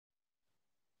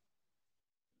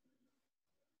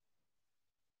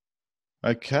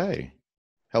Okay.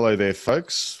 Hello there,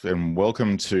 folks, and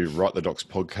welcome to Write the Docs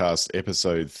podcast,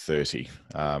 episode 30.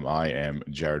 I am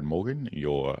Jared Morgan,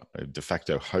 your de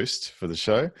facto host for the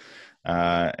show.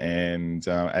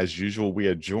 As usual, we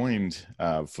are joined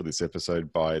for this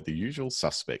episode by the usual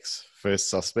suspects.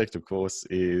 First suspect, of course,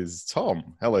 is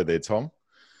Tom. Hello there, Tom.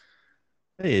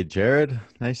 Hey, Jared.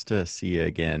 Nice to see you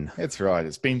again. That's right.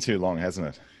 It's been too long,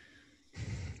 hasn't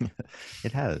it?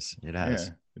 It has. Yeah,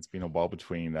 it's been a while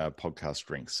between podcast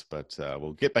drinks, but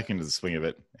we'll get back into the swing of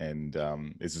it. And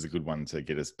this is a good one to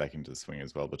get us back into the swing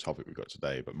as well, the topic we've got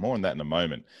today. But more on that in a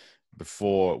moment.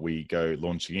 Before we go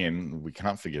launching in, we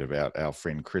can't forget about our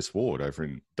friend Chris Ward over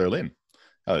in Berlin.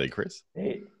 Hello there, Chris.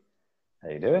 Hey, how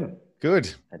you doing?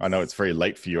 Good. I know it's very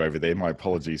late for you over there. My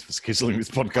apologies for scheduling this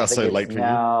podcast so late for you.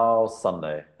 Now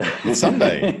Sunday. It's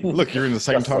Sunday. Look, you're in the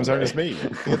same time zone as me.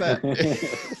 Look at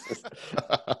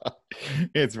that.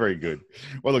 Yeah, it's very good.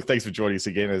 Well, look, thanks for joining us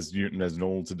again as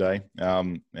normal today. Now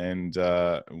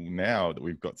that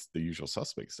we've got the usual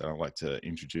suspects, I'd like to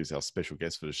introduce our special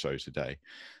guest for the show today.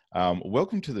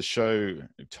 Welcome to the show,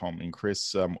 Tom and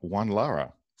Chris, Juan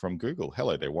Lara from Google.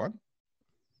 Hello there, Juan.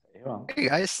 Hey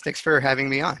guys, thanks for having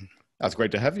me on. That's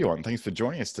great to have you on. Thanks for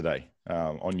joining us today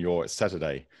on your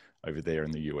Saturday over there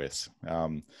in the US.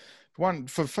 One,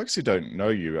 for folks who don't know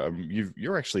you,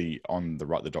 you're actually on the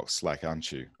Write the Docs Slack,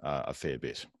 aren't you? A fair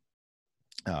bit.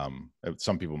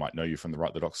 Some people might know you from the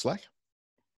Write the Docs Slack.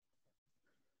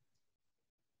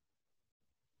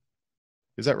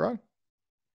 Is that right?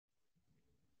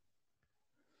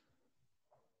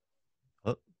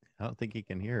 Oh, I don't think he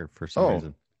can hear for some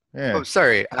reason. Yeah. Oh,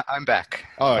 sorry, I'm back.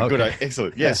 Oh, okay. Good,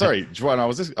 excellent. Yeah, sorry, Juan. I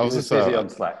was just busy on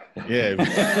Slack. Yeah,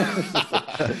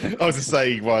 I was just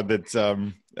saying, Juan, that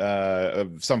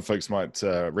some folks might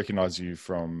recognize you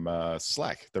from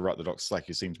Slack, the Write the Docs Slack.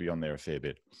 You seem to be on there a fair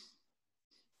bit.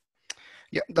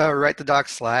 Yeah, the Write the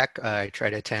Docs Slack. I try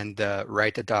to attend the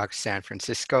Write the Docs San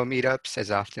Francisco meetups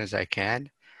as often as I can.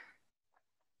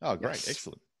 Oh, great, Yes.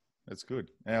 Excellent. That's good.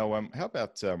 Now, how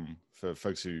about for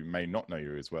folks who may not know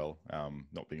you as well,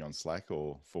 not being on Slack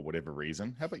or for whatever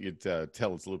reason, how about you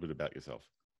tell us a little bit about yourself?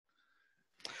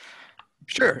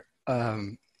 Sure.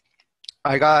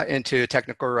 I got into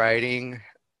technical writing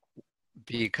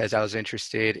because I was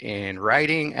interested in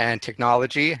writing and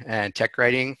technology, and tech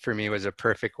writing for me was a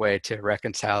perfect way to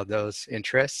reconcile those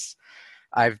interests.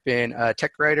 I've been a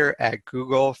tech writer at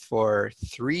Google for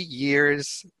 3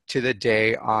 years to the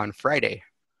day on Friday.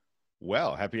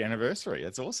 Wow, happy anniversary.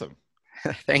 That's awesome.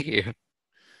 Thank you.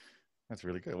 That's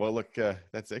really good. Well, look,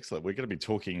 that's excellent. We're going to be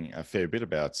talking a fair bit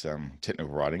about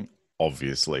technical writing,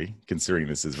 obviously, considering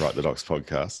this is Write the Docs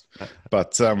podcast.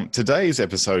 But today's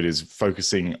episode is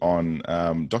focusing on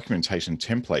documentation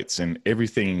templates and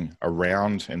everything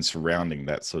around and surrounding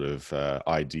that sort of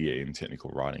idea in technical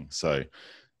writing. So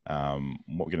what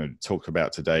we're going to talk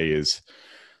about today is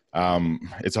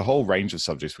it's a whole range of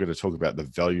subjects. We're going to talk about the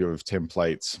value of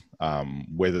templates,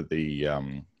 whether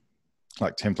the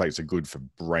templates are good for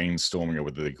brainstorming or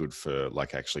whether they're good for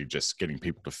actually just getting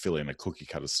people to fill in a cookie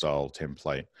cutter style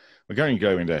template. We're going to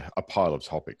go into a pile of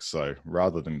topics. So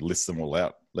rather than list them all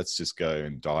out, let's just go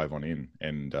and dive on in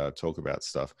and talk about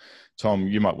stuff. Tom,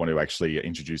 you might want to actually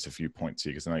introduce a few points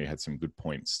here because I know you had some good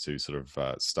points to sort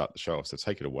of start the show off. So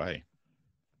take it away.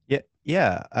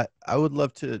 Yeah. I would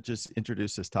love to just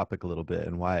introduce this topic a little bit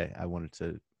and why I wanted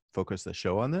to focus the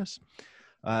show on this.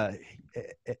 At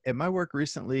my work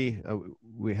recently,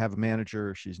 we have a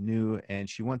manager, she's new, and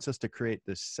she wants us to create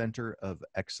this center of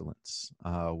excellence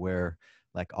where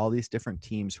all these different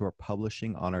teams who are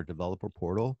publishing on our developer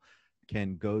portal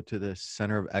can go to this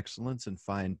center of excellence and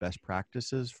find best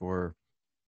practices for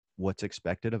what's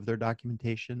expected of their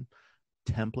documentation,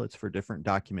 templates for different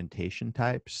documentation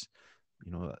types,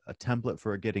 a template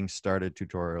for a getting started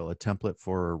tutorial, a template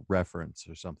for reference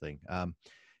or something,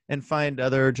 and find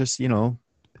other just,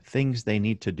 things they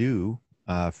need to do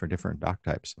for different doc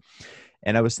types.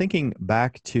 And I was thinking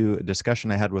back to a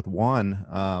discussion I had with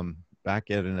Juan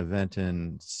back at an event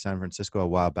in San Francisco a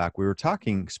while back. We were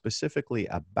talking specifically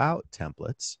about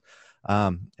templates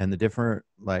and the different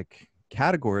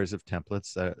categories of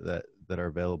templates that are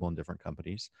available in different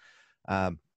companies.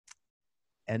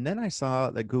 And then I saw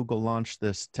that Google launched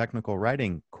this technical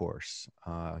writing course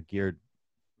geared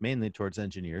mainly towards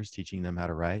engineers, teaching them how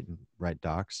to write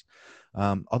docs.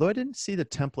 Although I didn't see the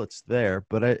templates there,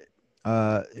 but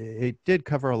it did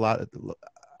cover a lot.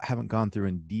 I haven't gone through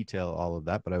in detail all of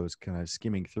that, but I was kind of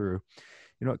skimming through.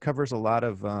 It covers a lot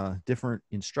of different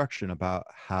instruction about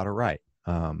how to write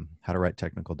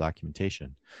technical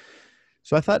documentation.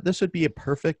 So I thought this would be a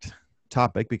perfect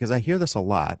topic because I hear this a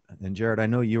lot. And Jared, I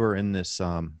know you are in this,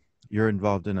 you're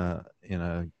involved in a in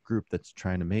a group that's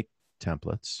trying to make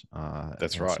templates.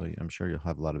 That's and right. So I'm sure you'll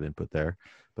have a lot of input there.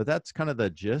 But that's kind of the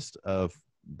gist of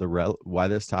why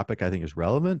this topic I think is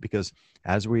relevant, because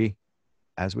as we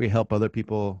help other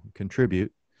people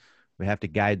contribute, we have to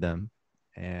guide them,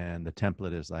 and the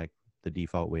template is like the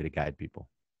default way to guide people.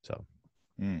 So,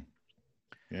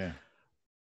 yeah.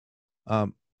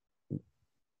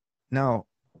 Now,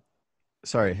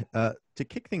 sorry, to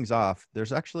kick things off,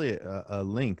 there's actually a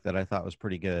link that I thought was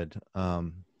pretty good.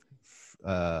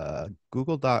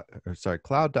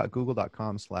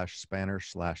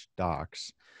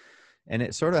 cloud.google.com/spanner/docs. And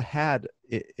it sort of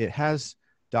it has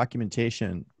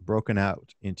documentation broken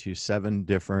out into 7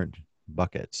 different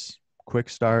buckets: quick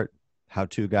start,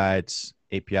 how-to guides,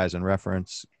 APIs and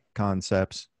reference,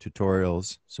 concepts,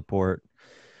 tutorials, support,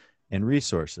 and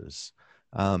resources.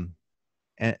 And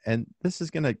this is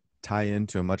going to tie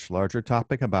into a much larger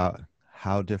topic about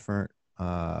how different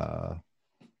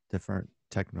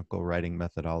technical writing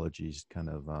methodologies kind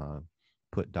of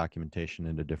put documentation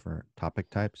into different topic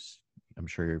types. I'm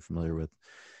sure you're familiar with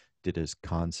DITA's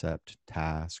concept,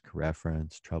 task,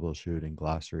 reference, troubleshooting,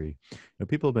 glossary.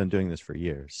 People have been doing this for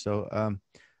years. So,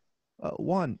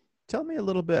 Juan, tell me a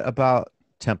little bit about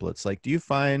templates. Like, do you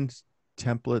find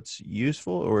templates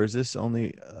useful, or is this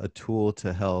only a tool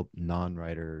to help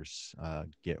non-writers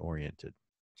get oriented?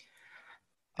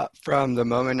 From the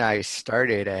moment I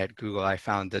started at Google, I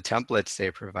found the templates they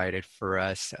provided for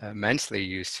us immensely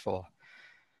useful.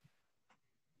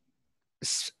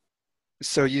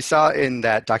 So you saw in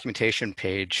that documentation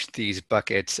page, these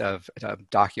buckets of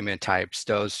document types,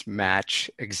 those match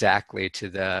exactly to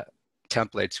the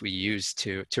templates we use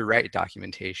to write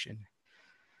documentation.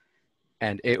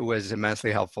 And it was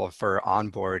immensely helpful for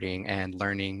onboarding and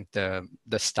learning the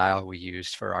style we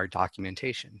used for our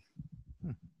documentation.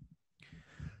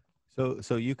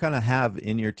 So you kind of have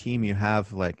in your team, you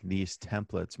have like these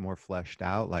templates more fleshed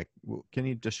out. Like, can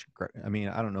you just, I mean,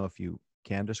 I don't know if you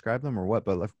can describe them or what,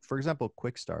 but like, for example,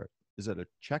 quick start, is it a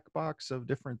checkbox of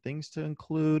different things to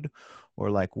include, or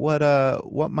like what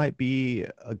might be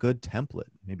a good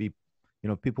template? Maybe,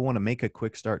 people want to make a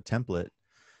quick start template.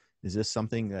 Is this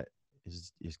something that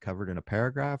is covered in a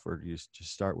paragraph, or do you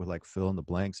just start with like fill in the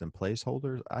blanks and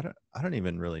placeholders? I don't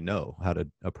even really know how to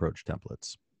approach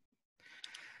templates.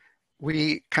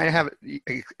 We kind of have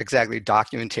exactly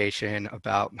documentation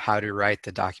about how to write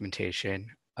the documentation.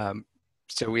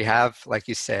 So we have, like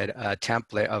you said, a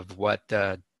template of what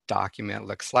the document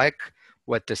looks like,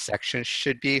 what the sections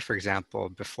should be. For example,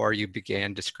 before you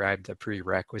begin, describe the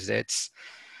prerequisites.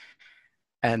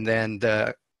 And then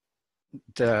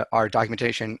our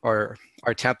documentation or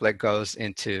our template goes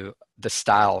into the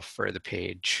style for the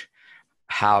page,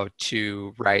 how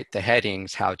to write the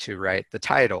headings, how to write the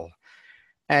title.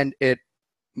 And it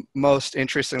most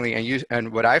interestingly,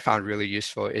 and what I found really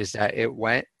useful, is that it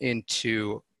went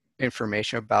into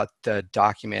information about the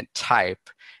document type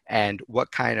and what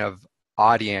kind of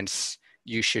audience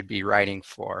you should be writing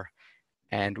for,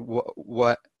 and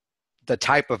what the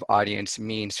type of audience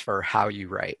means for how you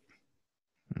write.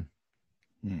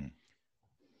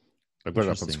 I've got it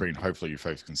up on screen. Hopefully you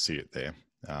folks can see it there.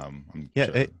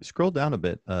 Hey, scroll down a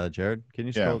bit, Jared. Can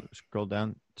you scroll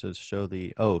down to show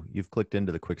you've clicked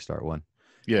into the quick start one.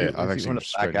 Yeah, I've actually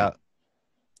back out.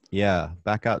 Yeah,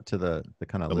 back out to the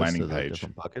kind of list of the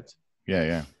different buckets.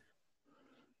 Yeah.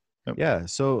 Yep. Yeah,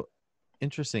 so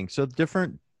interesting. So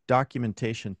different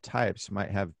documentation types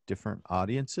might have different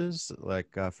audiences. Like,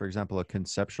 for example, a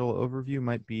conceptual overview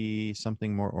might be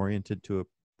something more oriented to a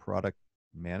product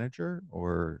manager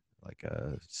or like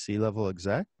a C-level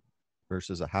exec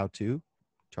versus a how-to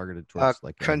targeted towards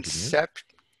like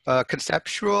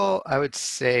conceptual, I would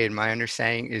say, in my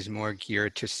understanding, is more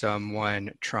geared to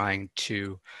someone trying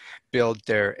to build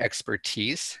their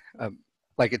expertise.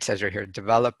 Like it says right here,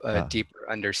 develop a deeper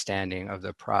understanding of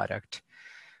the product.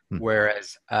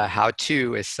 Whereas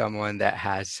how-to is someone that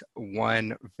has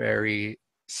one very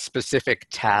specific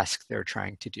task they're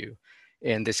trying to do.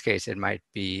 In this case, it might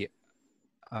be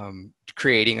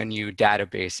creating a new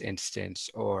database instance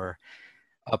or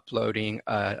uploading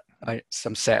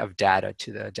some set of data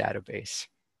to the database.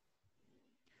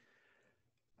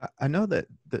 I know that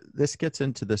this gets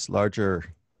into this larger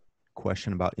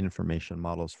question about information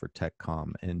models for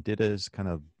TechCom, and DITA's kind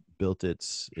of built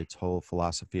its whole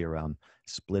philosophy around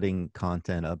splitting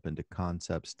content up into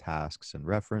concepts, tasks, and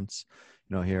reference.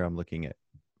 Here I'm looking at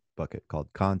a bucket called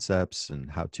concepts,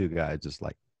 and how-to guides is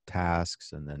like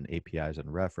tasks, and then APIs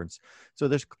and reference. So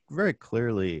there's very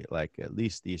clearly like at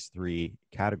least these 3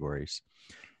 categories.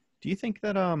 Do you think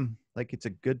that like it's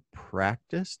a good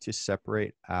practice to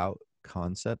separate out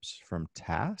concepts from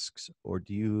tasks, or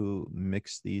do you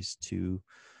mix these two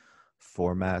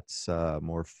formats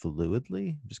more fluidly?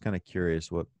 I'm just kind of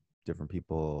curious what different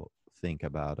people think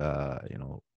about,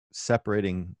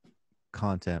 separating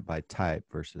content by type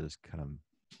versus kind of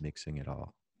mixing it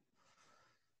all.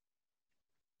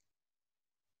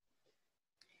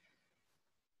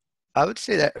 I would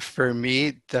say that for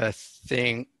me, the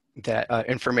thing that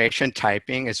information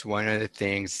typing is one of the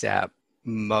things that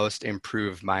most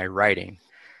improve my writing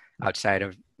outside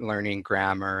of learning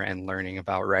grammar and learning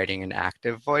about writing in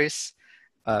active voice.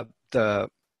 The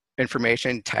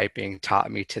information typing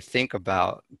taught me to think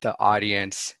about the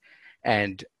audience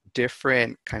and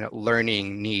different kind of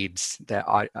learning needs that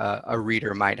a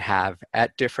reader might have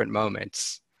at different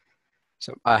moments.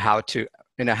 So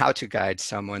in a how-to guide,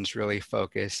 someone's really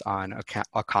focused on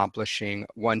accomplishing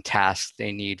one task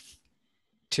they need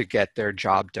to get their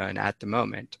job done at the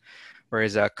moment.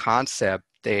 Whereas a concept,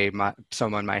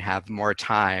 someone might have more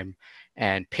time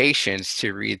and patience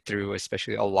to read through,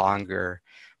 especially a longer,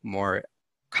 more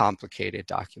complicated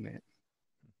document.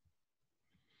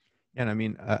 And I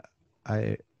mean,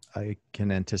 I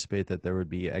can anticipate that there would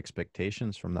be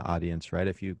expectations from the audience, right?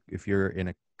 If you're in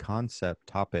a concept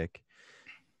topic,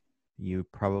 you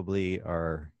probably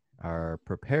are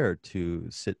prepared to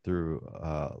sit through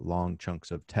long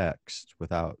chunks of text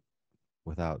without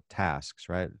tasks,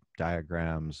 right?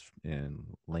 Diagrams and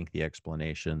lengthy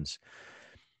explanations.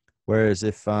 Whereas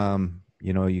if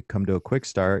you come to a quick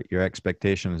start, your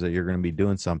expectation is that you're going to be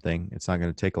doing something. It's not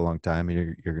going to take a long time,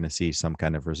 and you're going to see some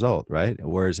kind of result, right?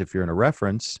 Whereas if you're in a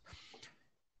reference,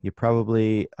 you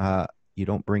probably you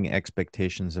don't bring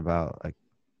expectations about like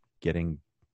getting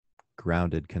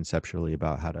grounded conceptually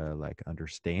about how to like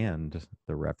understand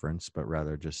the reference, but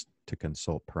rather just to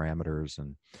consult parameters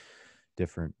and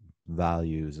different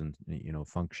values and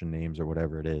function names or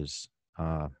whatever it is.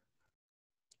 I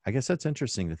guess that's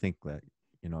interesting to think that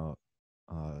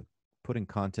putting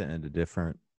content into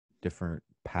different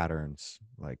patterns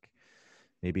like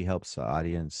maybe helps the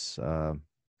audience I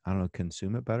don't know,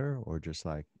 consume it better or just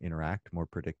like interact more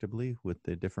predictably with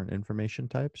the different information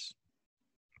types.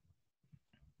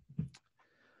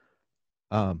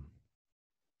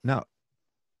 Now,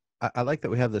 I like that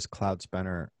we have this Cloud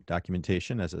Spanner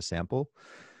documentation as a sample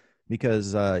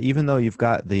because even though you've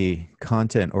got the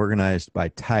content organized by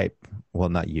type, well,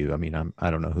 not you. I mean,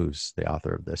 I don't know who's the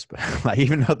author of this, but like,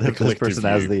 even though this person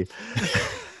has the,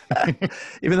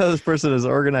 even though this person has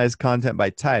organized content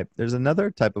by type, there's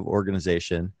another type of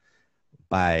organization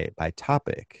by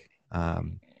topic.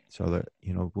 So that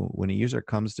when a user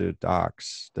comes to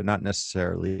docs, they're not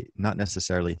necessarily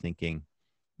thinking,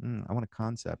 I want a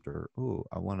concept, or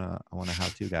I want a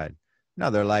how-to guide. No,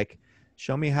 they're like,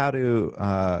 show me how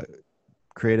to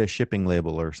create a shipping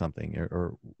label or something,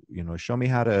 or show me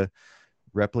how to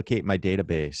replicate my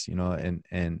database.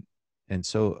 And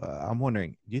so I'm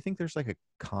wondering, do you think there's like a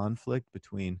conflict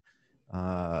between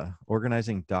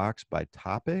organizing docs by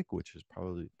topic, which is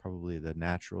probably the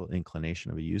natural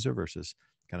inclination of a user, versus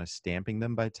kind of stamping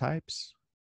them by types?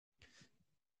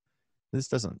 This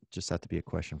doesn't just have to be a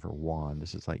question for Juan.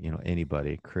 This is like,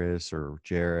 anybody, Chris or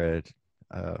Jared.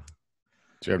 Do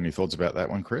you have any thoughts about that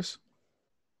one, Chris?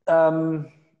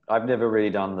 I've never really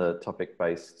done the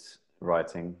topic-based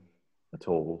writing at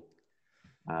all.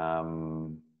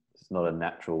 It's not a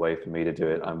natural way for me to do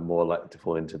it. I'm more likely to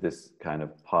fall into this kind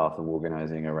of path of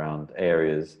organizing around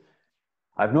areas.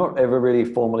 I've not ever really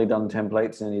formally done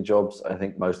templates in any jobs. I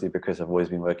think mostly because I've always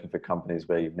been working for companies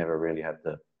where you've never really had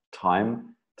the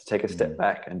time to take a step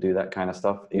back and do that kind of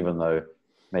stuff, even though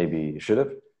maybe you should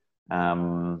have.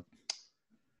 I'm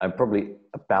probably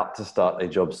about to start a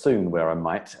job soon where I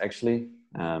might actually,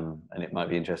 and it might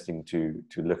be interesting to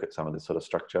look at some of this sort of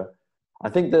structure. I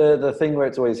think the thing where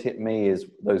it's always hit me is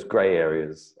those gray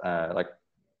areas.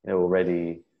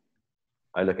 Already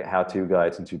I look at how-to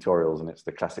guides and tutorials, and it's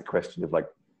the classic question of like,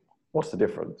 what's the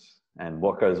difference and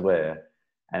what goes where?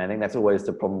 And I think that's always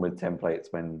the problem with templates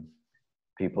when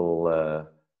people,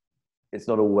 it's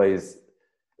not always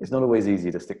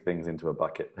easy to stick things into a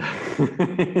bucket.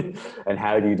 And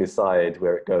how do you decide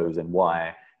where it goes and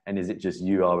why? And is it just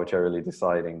you arbitrarily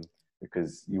deciding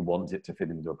because you want it to fit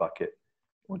into a bucket?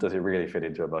 Or does it really fit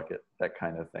into a bucket? That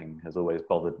kind of thing has always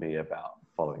bothered me about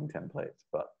following templates.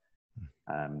 But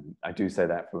I do say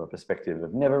that from a perspective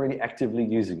of never really actively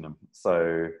using them.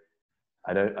 So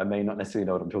I may not necessarily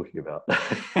know what I'm talking about.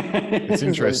 It's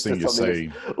interesting you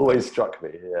say. Always struck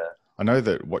me, yeah. I know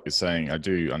that what you're saying, I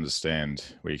do understand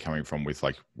where you're coming from with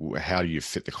like, how do you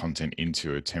fit the content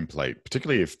into a template,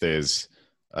 particularly if there's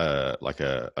like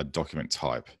a document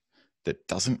type that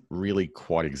doesn't really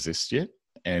quite exist yet.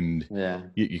 And Yeah.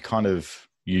 you kind of,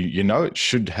 you know, it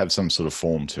should have some sort of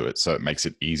form to it, so it makes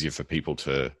it easier for people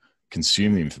to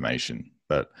consume the information.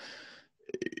 But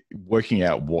working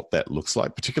out what that looks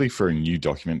like, particularly for a new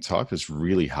document type, is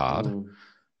really hard.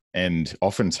 And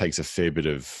often takes a fair bit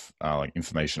of like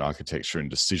information architecture and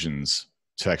decisions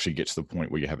to actually get to the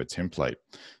point where you have a template.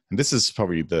 And this is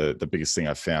probably the biggest thing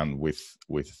I found with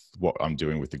what I'm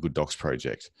doing with the Good Docs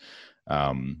project.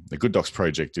 The Good Docs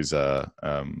project is a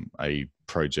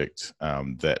project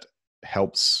that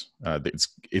helps.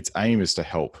 Its aim is to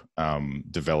help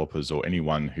developers or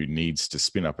anyone who needs to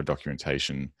spin up a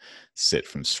documentation set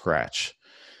from scratch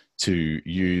to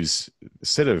use a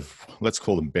set of, let's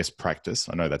call them best practice.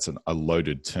 I know that's a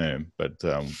loaded term, but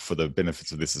for the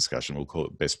benefits of this discussion, we'll call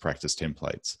it best practice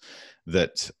templates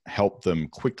that help them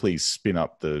quickly spin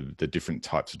up the different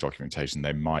types of documentation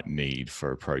they might need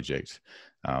for a project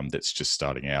that's just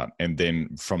starting out. And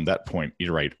then from that point,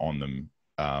 iterate on them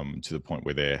to the point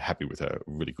where they're happy with a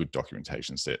really good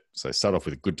documentation set. So start off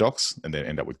with good docs and then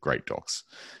end up with great docs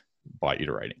by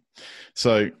iterating.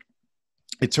 So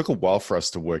it took a while for us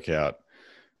to work out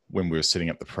when we were setting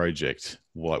up the project,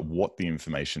 what the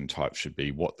information type should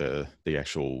be, what the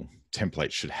actual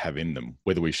template should have in them,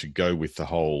 whether we should go with the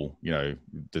whole, you know,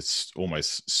 this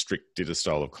almost strict DITA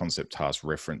style of concept task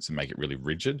reference and make it really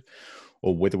rigid,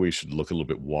 or whether we should look a little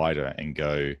bit wider and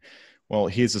go, well,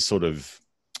 here's a sort of,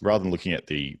 rather than looking at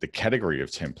the category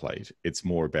of template, it's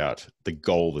more about the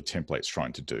goal the template's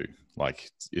trying to do.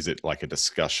 Like, is it like a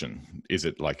discussion? Is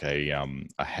it like a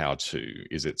how-to?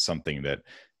 Is it something that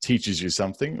teaches you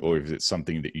something, or is it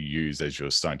something that you use as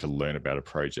you're starting to learn about a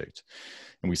project?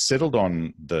 And we settled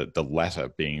on the latter,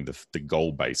 being the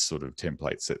goal-based sort of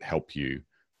templates that help you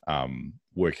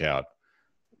work out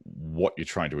what you're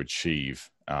trying to achieve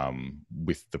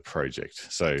with the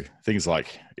project. So things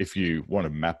like, if you want to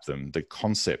map them, the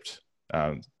concept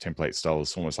template style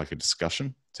is almost like a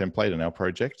discussion template in our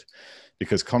project,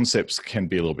 because concepts can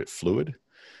be a little bit fluid.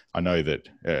 I know that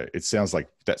it sounds like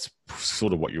that's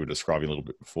sort of what you were describing a little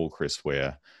bit before, Chris,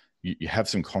 where you have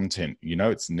some content, you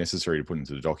know, it's necessary to put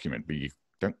into the document, but you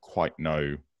don't quite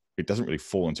know, it doesn't really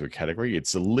fall into a category.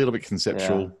 It's a little bit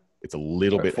conceptual. Yeah. It's a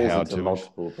little bit how to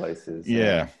multiple places.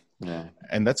 Yeah.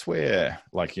 And that's where,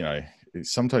 like, you know,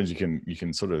 sometimes you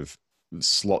can sort of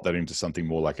slot that into something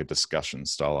more like a discussion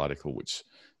style article, which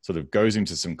sort of goes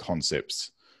into some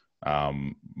concepts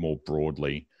more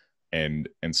broadly and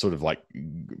sort of like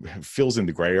fills in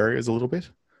the gray areas a little bit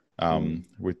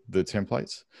with the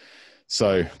templates.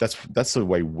 So that's the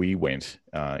way we went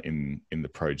in the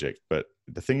project. But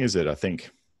the thing is that I think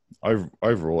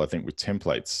overall, I think with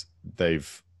templates,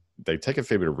 they take a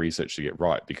fair bit of research to get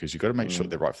right, because you've got to make sure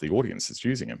they're right for the audience that's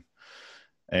using them.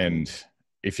 And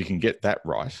if you can get that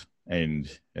right, and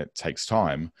it takes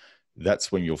time,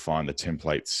 that's when you'll find the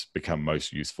templates become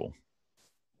most useful.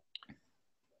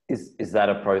 Is that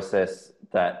a process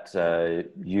that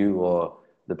you or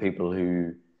the people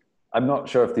who, I'm not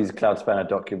sure if these Cloud Spanner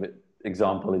document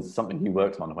example is something you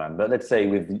worked on, Juan, but let's say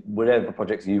with whatever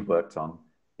projects you've worked on,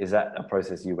 is that a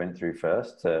process you went through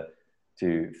first to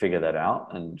figure that out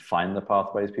and find the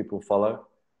pathways people follow?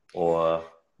 Or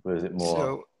was it more?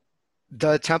 So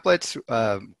the templates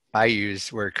I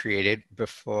used were created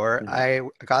before I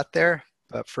got there.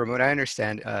 But from what I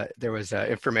understand, there was an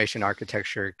information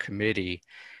architecture committee,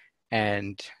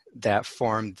 and that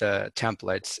formed the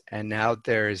templates. And now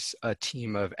there's a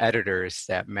team of editors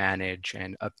that manage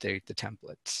and update the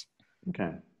templates.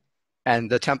 Okay.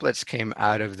 And the templates came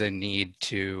out of the need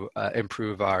to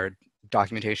improve our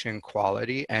documentation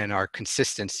quality and our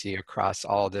consistency across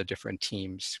all the different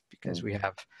teams, because we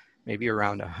have maybe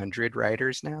around 100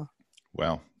 writers now.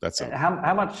 Wow, that's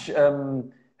how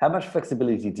much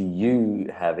flexibility do you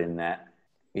have in that,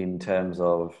 in terms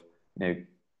of, you know,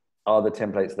 are the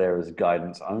templates there as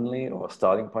guidance only or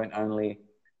starting point only?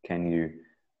 Can you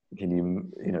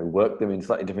work them in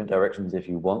slightly different directions if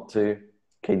you want to?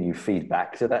 Can you feed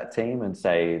back to that team and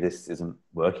say, this isn't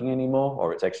working anymore,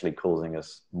 or it's actually causing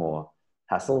us more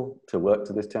hassle to work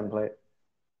to this template?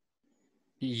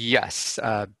 Yes.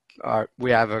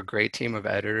 We have a great team of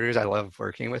editors. I love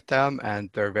working with them, and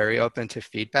they're very open to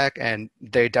feedback, and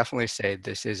they definitely say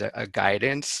this is a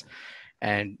guidance,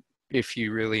 and if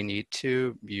you really need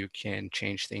to, you can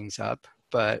change things up.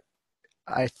 But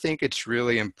I think it's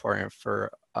really important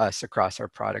for us across our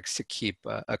products to keep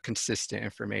a consistent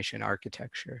information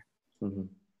architecture. Mm-hmm.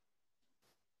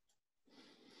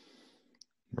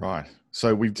 Right.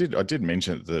 So I did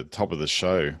mention at the top of the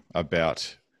show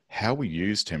about how we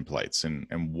use templates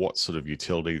and what sort of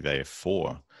utility they're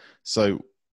for. So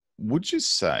would you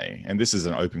say, and this is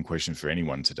an open question for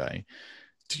anyone today,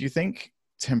 do you think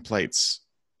templates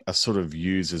are sort of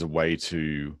used as a way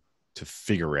to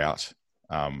figure out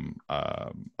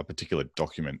a particular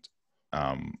document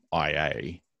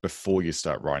IA before you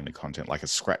start writing the content, like a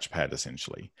scratch pad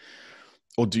essentially?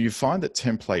 Or do you find that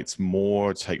templates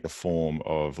more take the form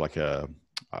of like a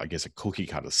cookie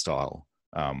cutter style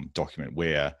document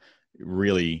where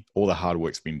really all the hard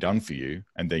work's been done for you,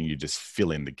 and then you just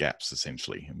fill in the gaps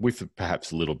essentially, with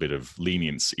perhaps a little bit of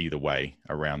lenience either way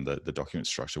around the document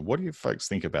structure? What do you folks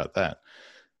think about that?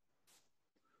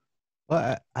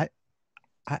 Well,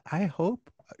 I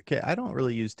hope, okay, I don't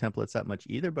really use templates that much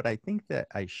either, but I think that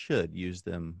I should use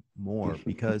them more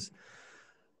because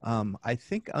I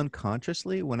think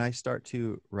unconsciously when I start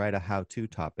to write a how-to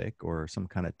topic or some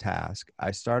kind of task,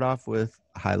 I start off with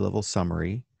a high-level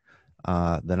summary.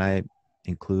 Then I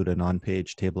include an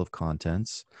on-page table of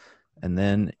contents. And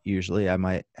then usually I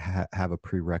might have a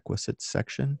prerequisites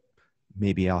section.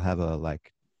 Maybe I'll have a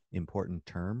like important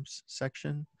terms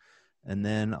section. And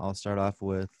then I'll start off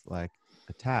with like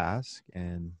a task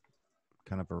and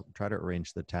kind of try to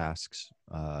arrange the tasks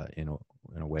in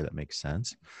a way that makes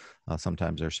sense.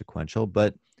 Sometimes they're sequential,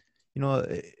 but you know,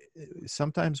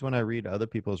 sometimes when I read other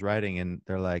people's writing and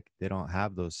they're like, they don't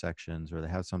have those sections or they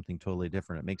have something totally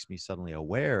different, it makes me suddenly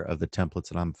aware of the templates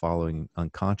that I'm following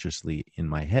unconsciously in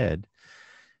my head.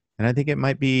 And I think it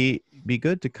might be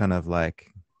good to kind of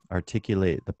like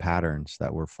articulate the patterns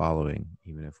that we're following,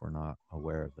 even if we're not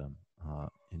aware of them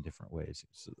in different ways.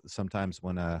 So sometimes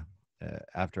when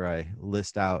after I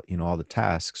list out, you know, all the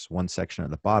tasks, one section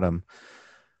at the bottom,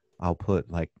 I'll put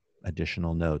like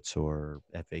additional notes or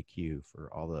FAQ for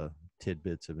all the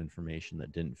tidbits of information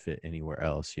that didn't fit anywhere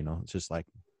else. You know, it's just like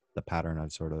the pattern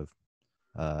I've sort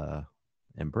of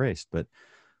embraced. But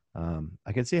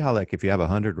I can see how, like, if you have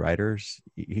 100 writers,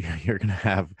 you're going to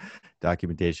have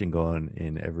documentation going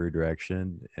in every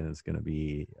direction, and it's going to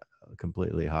be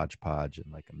completely hodgepodge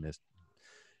and like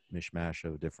a mishmash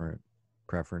of different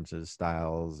preferences,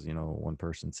 styles. You know, one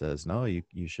person says, no,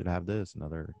 you should have this.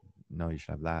 Another, no, you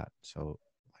should have that. So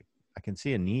I can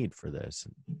see a need for this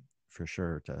for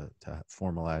sure to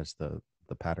formalize the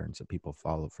patterns that people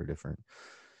follow for different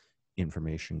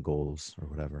information goals or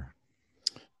whatever.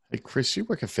 Hey, Chris, you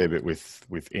work a fair bit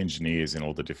with engineers in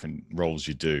all the different roles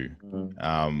you do.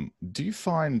 Mm-hmm. Do you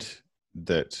find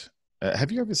that,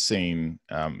 have you ever seen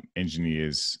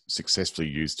engineers successfully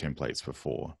use templates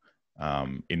before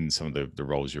in some of the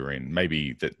roles you're in?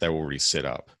 Maybe that they were already set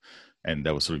up and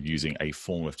they were sort of using a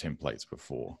form of templates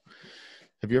before.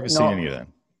 Have you ever seen any of that?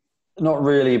 Not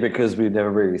really, because we've never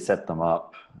really set them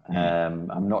up.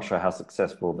 I'm not sure how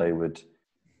successful they would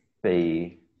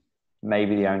be.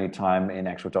 Maybe the only time in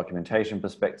actual documentation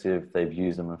perspective they've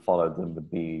used them and followed them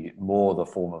would be more the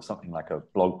form of something like a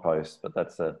blog post, but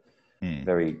that's a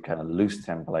very kind of loose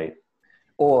template.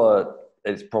 Or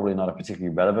it's probably not a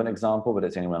particularly relevant example, but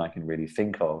it's anyone I can really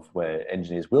think of where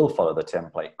engineers will follow the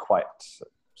template quite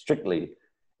strictly,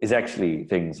 is actually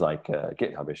things like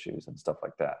GitHub issues and stuff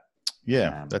like that.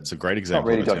 Yeah, that's a great example.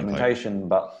 Not really documentation,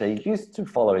 but they're used to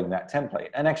following that template.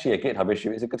 And actually a GitHub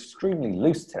issue is an extremely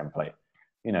loose template.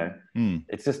 You know,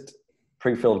 it's just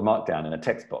pre-filled markdown in a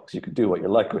text box. You can do what you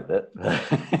like with it. But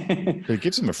it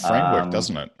gives them a framework,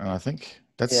 doesn't it? And I think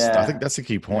that's a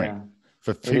key point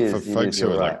for folks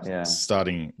who are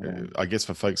starting. I guess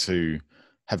for folks who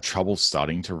have trouble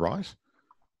starting to write,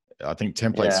 I think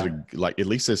templates sort of like, at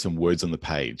least there's some words on the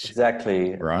page.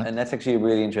 Exactly. Right. And that's actually a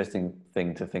really interesting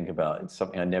thing to think about. It's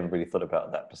something I never really thought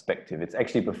about, that perspective. It's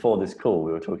actually before this call,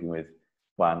 we were talking with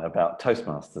Juan about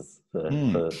Toastmasters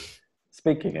for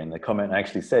speaking, and the comment I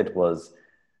actually said was,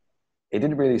 it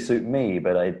didn't really suit me,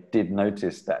 but I did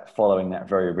notice that following that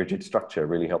very rigid structure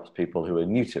really helps people who are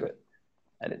new to it.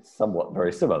 And it's somewhat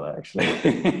very similar, actually.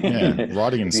 Yeah,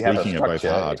 writing and speaking are both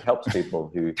hard. It helps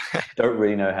people who don't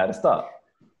really know how to start.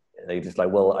 They just like,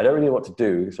 well, I don't really know what to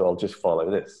do, so I'll just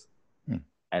follow this.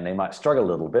 And they might struggle a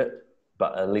little bit,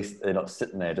 but at least they're not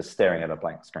sitting there just staring at a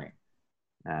blank screen.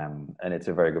 And it's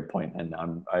a very good point. And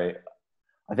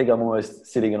I think I'm almost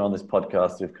sitting in on this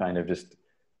podcast with kind of just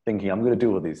thinking I'm going to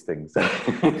do all these things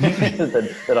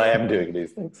that I am doing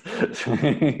these things.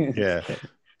 Yeah.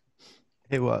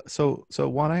 Hey, well, so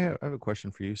Juan, I have a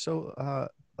question for you. So,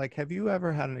 like, have you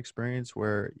ever had an experience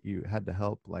where you had to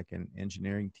help like an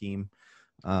engineering team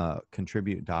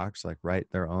contribute docs, like write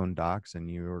their own docs, and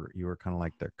you were kind of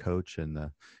like their coach and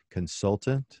the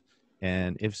consultant?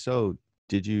 And if so,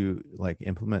 did you like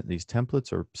implement these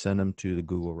templates or send them to the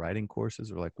Google writing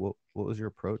courses, or like what was your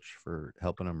approach for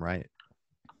helping them write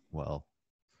well?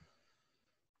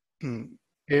 In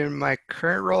my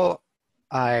current role,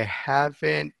 I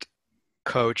haven't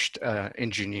coached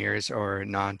engineers or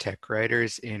non-tech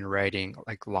writers in writing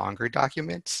like longer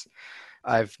documents.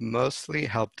 I've mostly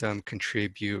helped them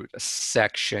contribute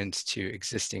sections to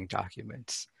existing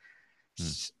documents.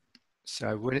 So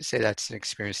I wouldn't say that's an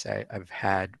experience that I've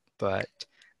had, but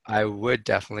I would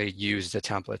definitely use the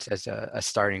templates as a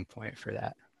starting point for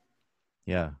that.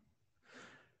 Yeah.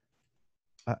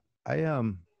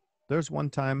 There's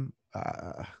one time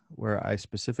where I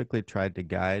specifically tried to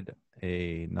guide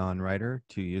a non-writer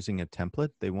to using a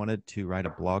template. They wanted to write a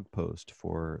blog post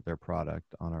for their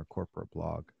product on our corporate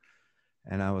blog.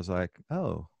 And I was like,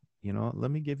 oh, let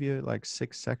me give you like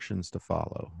 6 sections to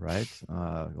follow, right?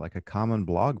 Like a common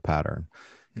blog pattern,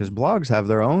 because blogs have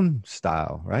their own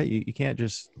style, right? You can't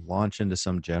just launch into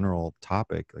some general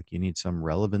topic. Like you need some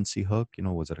relevancy hook.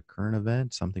 Was it a current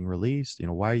event, something released?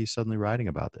 Why are you suddenly writing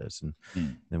about this? And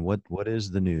then what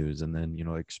is the news? And then,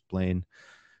 explain.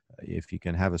 If you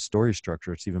can have a story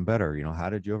structure, it's even better. How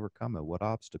did you overcome it? What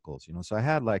obstacles? So I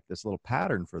had like this little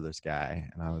pattern for this guy,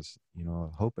 and I was,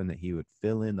 hoping that he would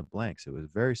fill in the blanks. It was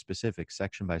very specific,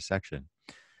 section by section.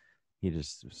 He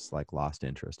just like lost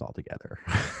interest altogether.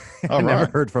 I never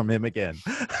heard from him again.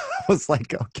 I was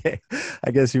like, okay,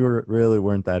 I guess you really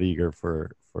weren't that eager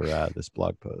for this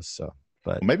blog post. So,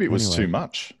 but maybe it was too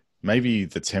much. Maybe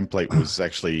the template was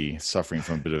actually suffering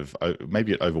from a bit of,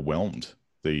 maybe it overwhelmed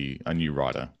a new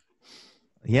writer.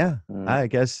 Yeah, I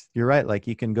guess you're right. Like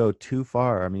you can go too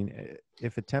far. I mean,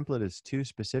 if a template is too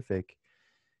specific,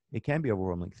 it can be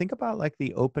overwhelming. Think about like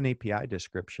the open API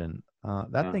description.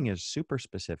 That thing is super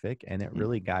specific, and it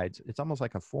really guides. It's almost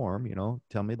like a form,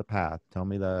 tell me the path, tell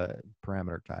me the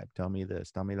parameter type, tell me this,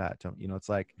 tell me that. It's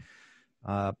like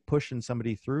pushing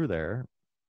somebody through there.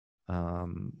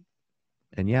 And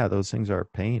yeah, those things are a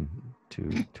pain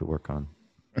to work on.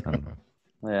 I don't know.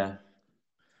 Yeah.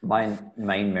 My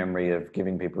main memory of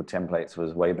giving people templates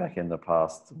was way back in the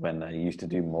past when I used to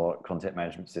do more content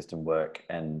management system work,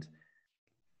 and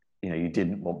you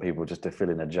didn't want people just to fill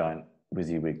in a giant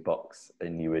WYSIWYG box,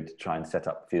 and you would try and set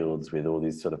up fields with all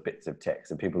these sort of bits of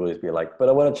text, and people would always be like, but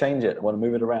I want to change it, I want to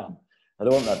move it around, I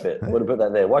don't want that bit, I want to put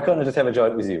that there, why can't I just have a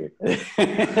giant WYSIWYG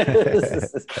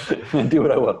and do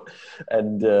what I want?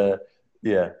 And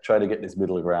try to get this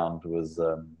middle ground was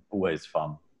always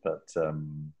fun. But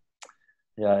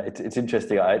yeah, it's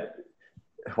interesting.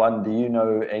 Juan, do you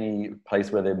know any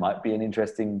place where there might be an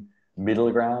interesting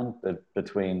middle ground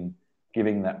between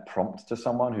giving that prompt to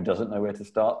someone who doesn't know where to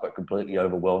start, but completely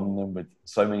overwhelming them with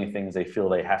so many things they feel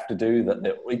they have to do that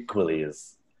they're equally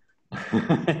as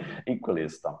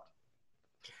stumped?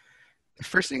 The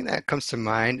first thing that comes to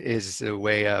mind is the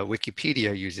way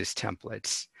Wikipedia uses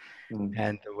templates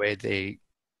and the way they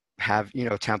have,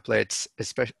 templates,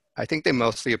 especially. I think they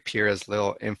mostly appear as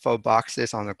little info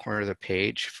boxes on the corner of the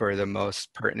page for the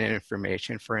most pertinent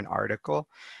information for an article.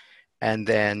 And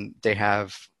then they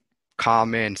have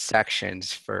common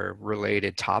sections for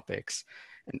related topics.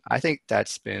 And I think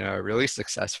that's been a really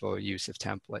successful use of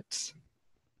templates.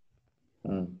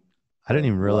 I didn't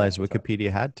even realize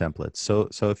Wikipedia had templates.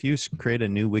 So if you create a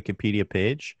new Wikipedia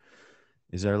page,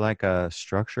 is there like a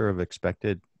structure of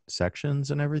expected sections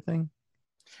and everything?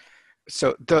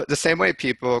 So the same way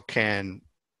people can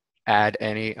add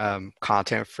any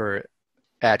content,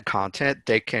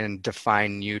 they can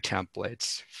define new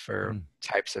templates for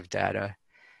types of data.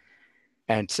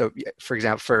 And so, for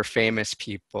example, for famous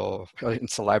people and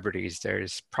celebrities,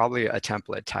 there's probably a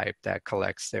template type that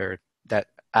that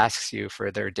asks you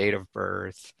for their date of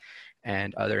birth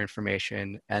and other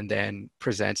information, and then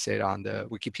presents it on the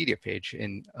Wikipedia page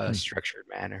in a structured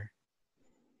manner.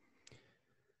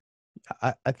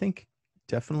 I think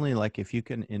definitely, like if you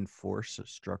can enforce a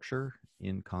structure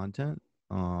in content,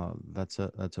 that's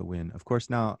a win. Of course,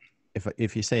 now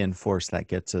if you say enforce, that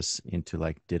gets us into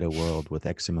like data world with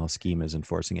XML schemas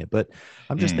enforcing it. But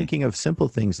I'm just thinking of simple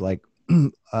things like,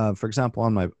 for example,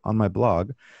 on my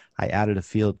blog, I added a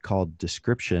field called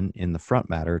description in the front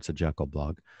matter. It's a Jekyll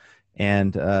blog.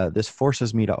 And this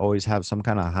forces me to always have some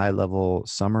kind of high level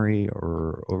summary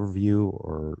or overview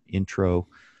or intro,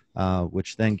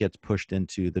 which then gets pushed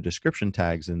into the description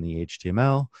tags in the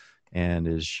HTML and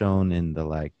is shown in the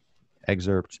like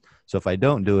excerpt. So if I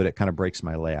don't do it, it kind of breaks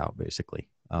my layout basically.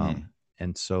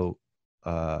 And so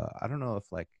I don't know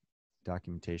if like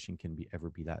documentation can ever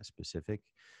be that specific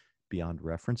beyond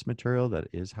reference material that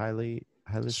is highly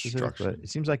specific. But it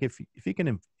seems like if you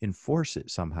can enforce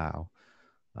it somehow,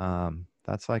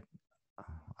 that's like,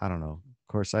 I don't know. Of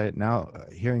course,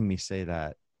 hearing me say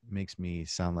that makes me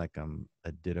sound like I'm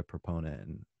a data proponent,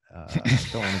 and I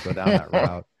don't want to go down that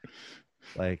route.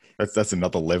 Like that's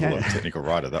another level of technical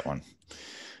writer, that one.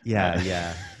 Yeah.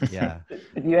 You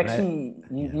And actually,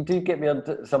 yeah. you do get me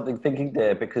onto something thinking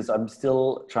there, because I'm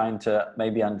still trying to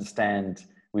maybe understand.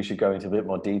 We should go into a bit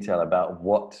more detail about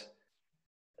what,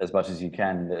 as much as you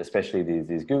can, especially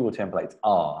these Google templates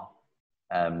are.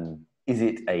 Is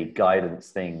it a guidance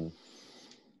thing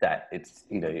that it's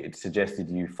suggested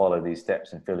you follow these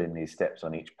steps and fill in these steps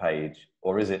on each page,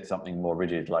 or is it something more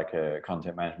rigid like a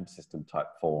content management system type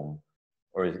form,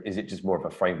 or is it just more of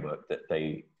a framework that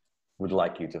they would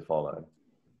like you to follow?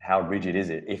 How rigid is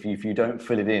it? If you don't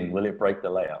fill it in, will it break the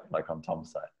layout, like on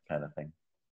Tom's site kind of thing?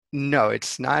 No,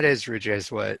 it's not as rigid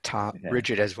as Okay.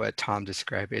 what Tom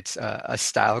described. It's a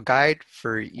style guide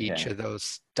for each Okay. of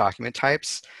those document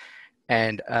types,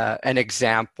 and an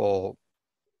example,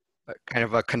 kind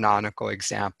of a canonical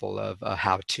example of a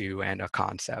how-to and a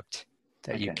concept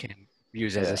that you Okay. can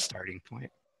use as a Yeah. starting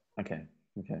point. Okay.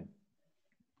 Okay.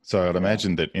 So I'd Yeah.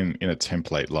 imagine that in a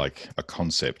template like a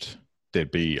concept,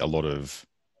 there'd be a lot of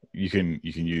you can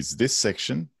use this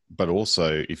section, but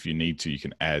also if you need to, you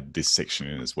can add this section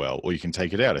in as well, or you can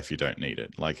take it out if you don't need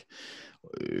it. Like,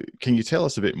 can you tell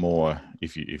us a bit more,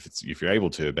 if you're able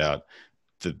to, about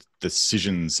the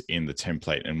decisions in the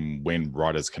template and when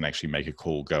writers can actually make a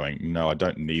call going, no, I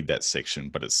don't need that section,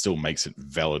 but it still makes it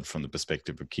valid from the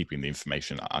perspective of keeping the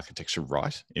information architecture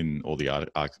right in all the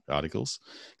articles?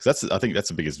 Because I think that's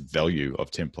the biggest value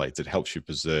of templates. It helps you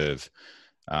preserve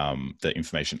the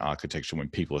information architecture when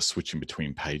people are switching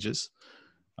between pages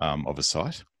of a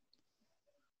site.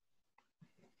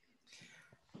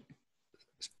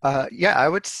 Yeah, I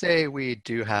would say we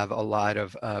do have a lot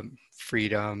of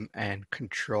freedom and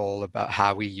control about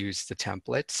how we use the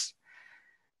templates.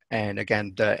 And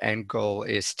again, the end goal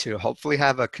is to hopefully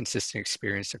have a consistent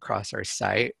experience across our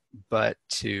site, but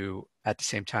to, at the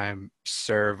same time,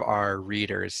 serve our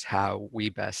readers how we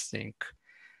best think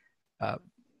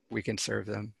we can serve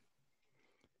them.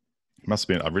 It must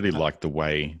have been. I really like the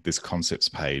way this concepts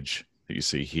page that you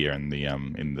see here in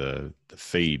the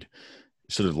feed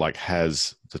sort of like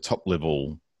has the top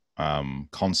level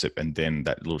concept and then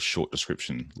that little short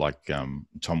description like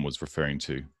Tom was referring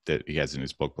to that he has in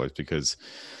his blog post, because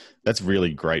that's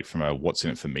really great from a what's in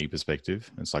it for me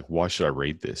perspective. It's like, why should I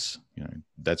read this?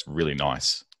 That's really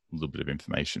nice. A little bit of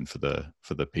information for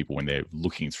the people when they're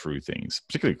looking through things,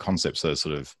 particularly concepts that are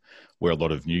sort of where a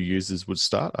lot of new users would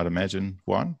start, I'd imagine,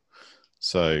 one.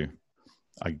 So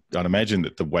I'd imagine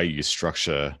that the way you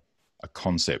structure a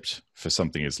concept for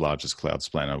something as large as Cloud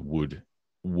Spanner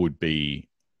would be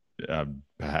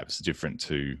perhaps different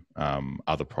to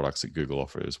other products that Google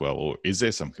offer as well, or is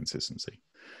there some consistency?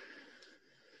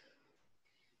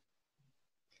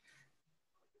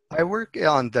 I work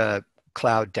on the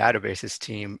cloud databases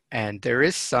team, and there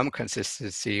is some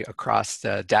consistency across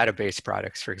the database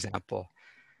products. For example,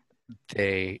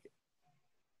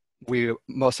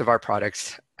 most of our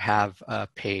products have a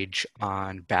page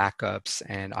on backups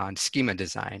and on schema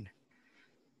design.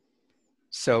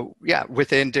 So yeah,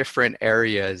 within different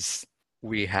areas,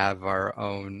 we have our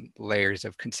own layers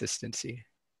of consistency.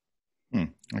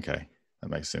 Okay, that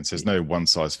makes sense. There's no one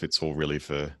size fits all really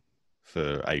for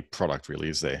a product, really,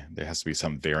 is there? There has to be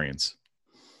some variance.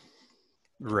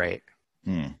 Right.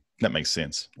 That makes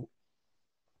sense.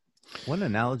 One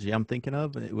analogy I'm thinking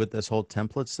of with this whole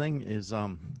templates thing is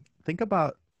think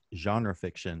about genre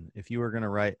fiction. If you were going to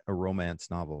write a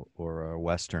romance novel or a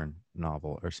Western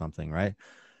novel or something, right?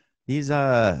 These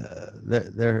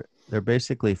they're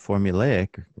basically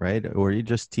formulaic, right? Or you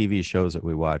just TV shows that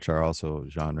we watch are also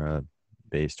genre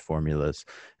based formulas,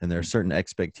 and there are certain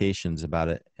expectations about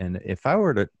it. And if I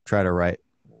were to try to write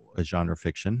a genre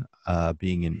fiction,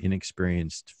 being an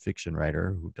inexperienced fiction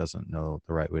writer who doesn't know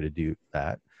the right way to do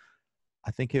that,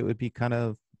 I think it would be kind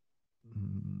of,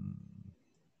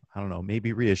 I don't know,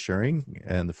 maybe reassuring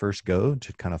and the first go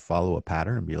to kind of follow a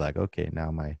pattern and be like, okay,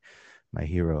 now my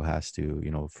hero has to,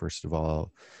 first of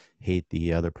all, hate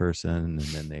the other person, and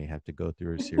then they have to go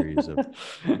through a series of,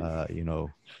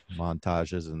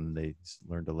 montages, and they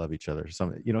learn to love each other.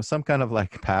 Some kind of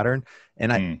like pattern.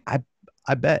 And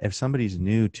I bet if somebody's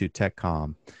new to tech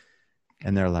comm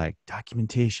and they're like,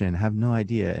 documentation, have no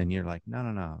idea, and you're like,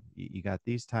 no, you got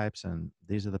these types, and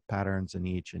these are the patterns in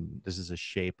each, and this is a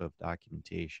shape of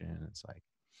documentation. It's like,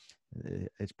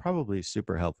 it's probably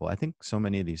super helpful. I think so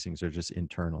many of these things are just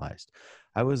internalized.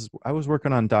 I was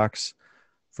working on docs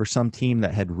for some team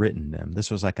that had written them. This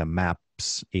was like a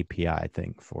maps API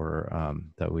thing for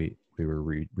that we were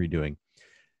redoing.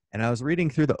 And I was reading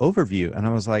through the overview, and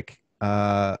I was like,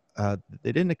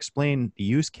 they didn't explain the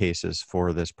use cases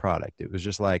for this product. It was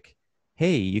just like,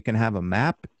 hey, you can have a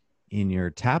map in your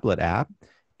tablet app,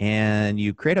 and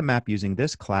you create a map using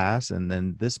this class, and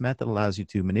then this method allows you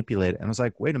to manipulate it. And I was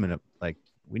like, wait a minute, like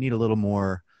we need a little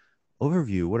more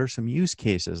overview. What are some use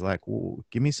cases? Like, well,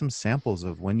 give me some samples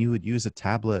of when you would use a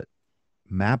tablet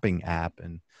mapping app,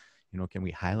 and can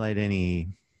we highlight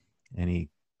any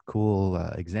cool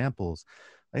examples?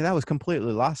 Like that was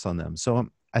completely lost on them. So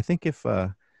I think if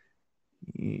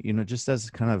just as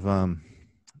kind of a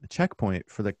checkpoint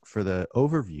for the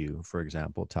overview, for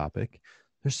example, topic,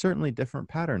 there's certainly different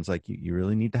patterns. Like you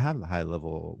really need to have the high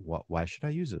level, why should I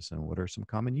use this? And what are some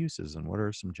common uses? And what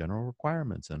are some general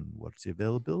requirements? And what's the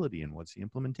availability? And what's the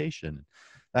implementation?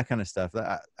 That kind of stuff.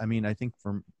 I mean, I think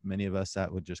for many of us,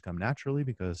 that would just come naturally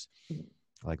because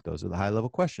like those are the high level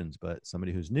questions. But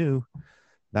somebody who's new,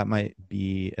 that might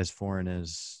be as foreign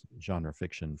as genre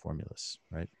fiction formulas,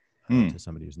 right? To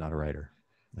somebody who's not a writer,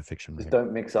 a fiction writer. Just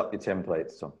don't mix up your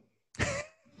templates, Tom.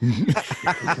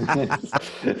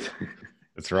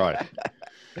 That's right.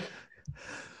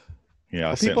 Yeah,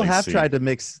 well, people have tried to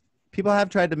mix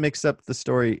up the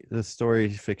story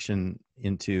fiction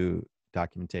into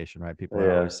documentation, right? People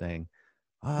are always saying,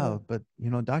 oh, but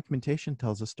documentation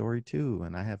tells a story too,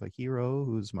 and I have a hero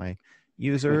who's my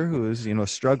user who's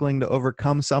struggling to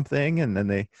overcome something, and then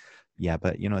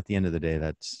but at the end of the day,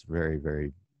 that's very,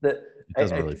 very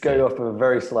I go off of a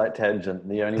very slight tangent.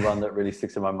 The only one that really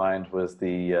sticks in my mind was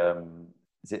the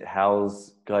is it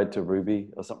Hal's Guide to Ruby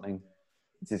or something?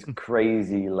 It's this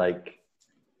crazy, like,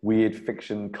 weird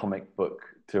fiction comic book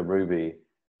to Ruby,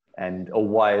 or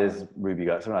why is Ruby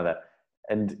Guide, something like that.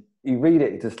 And you read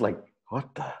it, it's just like,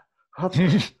 what the?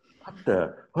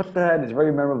 And it's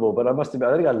very memorable, but I must admit,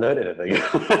 I don't think I learned anything.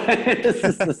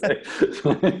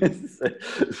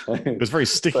 It was very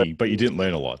sticky, but you didn't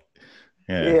learn a lot.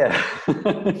 Yeah.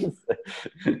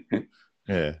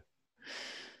 Yeah.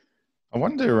 I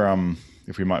wonder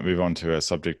if we might move on to a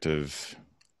subject of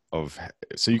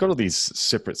so you've got all these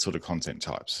separate sort of content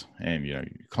types and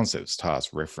concepts,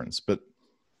 tasks, reference, but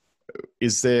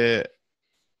is there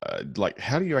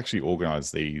how do you actually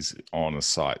organize these on a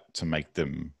site to make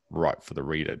them right for the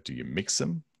reader? Do you mix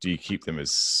them? Do you keep them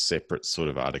as separate sort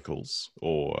of articles,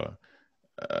 or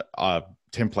are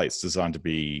templates designed to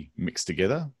be mixed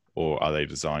together, or are they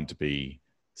designed to be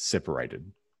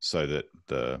separated so that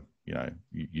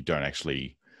you don't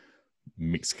actually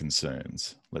mix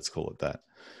concerns? Let's call it that.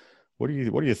 What are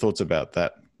your thoughts about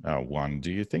that? One,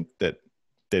 do you think that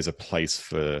there's a place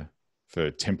for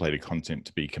templated content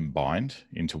to be combined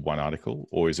into one article,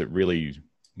 or is it really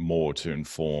more to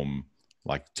inform,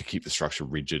 like to keep the structure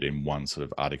rigid in one sort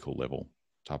of article level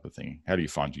type of thing? How do you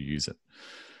find you use it?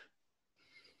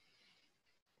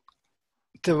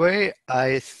 The way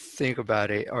I think about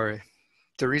it, or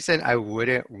the reason I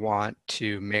wouldn't want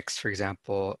to mix, for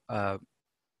example, a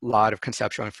lot of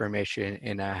conceptual information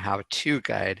in a how-to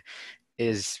guide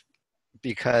is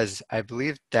because I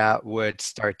believe that would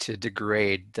start to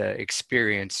degrade the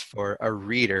experience for a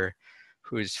reader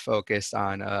who's focused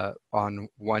on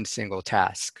one single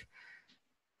task.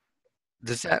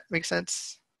 Does that make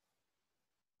sense?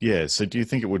 Yeah. So do you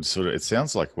think it would it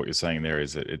sounds like what you're saying there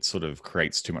is that it sort of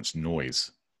creates too much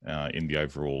noise in the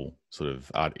overall sort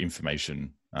of art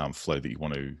information flow that you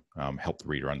want to help the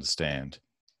reader understand.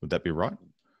 Would that be right?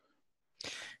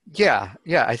 Yeah.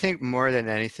 I think more than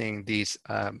anything, these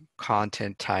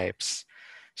content types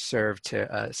serve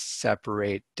to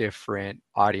separate different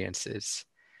audiences.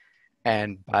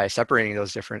 And by separating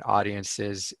those different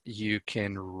audiences, you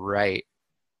can write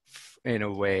in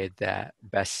a way that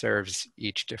best serves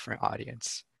each different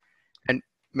audience. And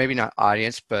maybe not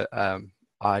audience, but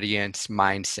audience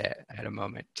mindset at a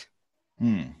moment.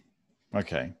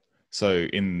 Okay. So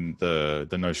in the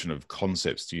notion of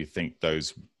concepts, do you think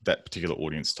that particular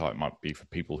audience type might be for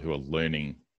people who are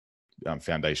learning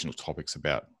foundational topics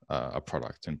about a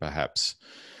product, and perhaps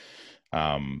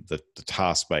the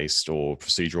task-based or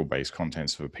procedural-based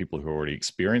contents for people who are already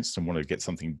experienced and want to get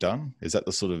something done? Is that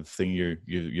the sort of thing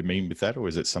you mean with that, or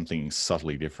is it something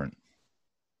subtly different?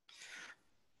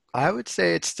 I would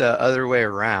say it's the other way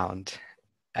around.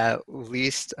 At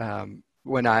least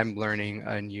when I'm learning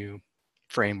a new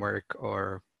framework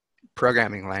or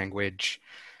programming language,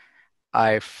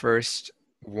 I first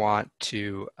want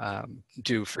to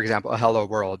do, for example, a hello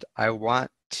world. I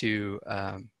want to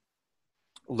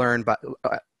learn by,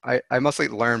 I mostly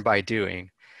learn by doing.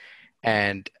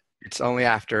 And it's only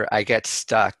after I get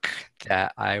stuck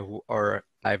that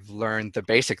I've learned the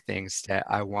basic things that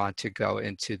I want to go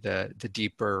into the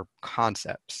deeper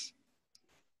concepts.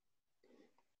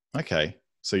 Okay.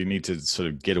 So you need to sort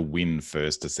of get a win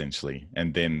first, essentially,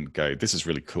 and then go, this is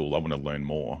really cool, I want to learn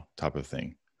more, type of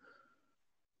thing.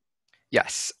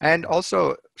 Yes. And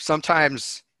also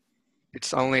sometimes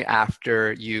it's only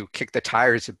after you kick the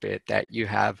tires a bit that you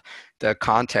have the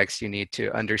context you need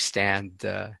to understand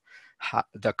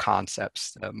the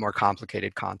concepts, the more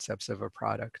complicated concepts of a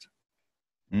product.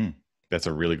 That's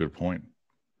a really good point.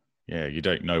 Yeah, you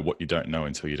don't know what you don't know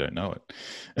until you don't know it.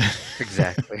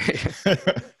 Exactly.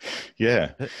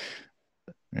 Yeah.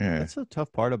 That's the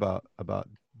tough part about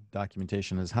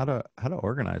documentation, is how to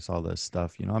organize all this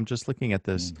stuff. I'm just looking at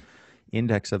this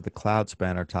index of the cloud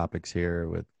spanner topics here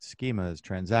with schemas,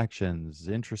 transactions,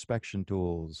 introspection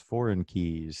tools, foreign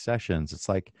keys, sessions. It's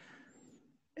like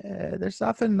there's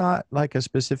often not like a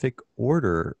specific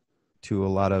order to a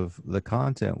lot of the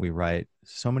content we write.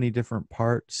 So many different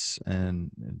parts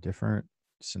and different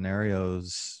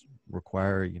scenarios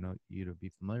require you to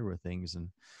be familiar with things, and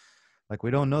like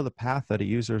we don't know the path that a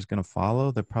user is going to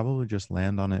follow. They probably just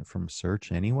land on it from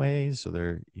search anyway, so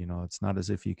they're it's not as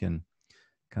if you can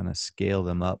kind of scale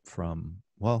them up from,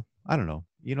 well, I don't know.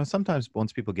 Sometimes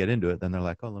once people get into it, then they're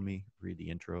like, oh, let me read the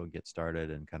intro, get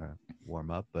started, and kind of warm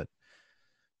up. But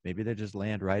maybe they just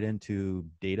land right into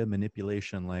data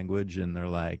manipulation language, and they're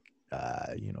like,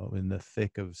 in the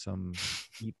thick of some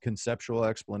deep conceptual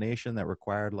explanation that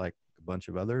required like a bunch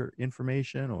of other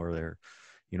information, or they're,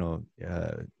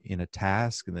 in a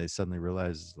task, and they suddenly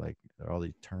realize like there are all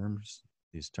these terms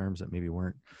that maybe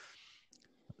weren't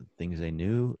things they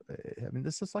knew. I mean,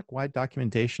 this is like why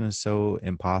documentation is so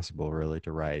impossible really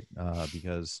to write,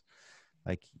 because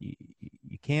like you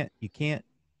can't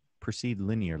proceed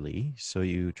linearly. So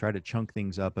you try to chunk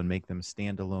things up and make them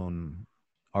standalone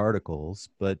articles.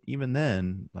 But even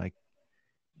then, like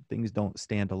things don't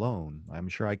stand alone. I'm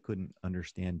sure I couldn't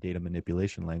understand data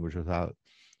manipulation language without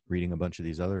reading a bunch of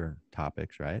these other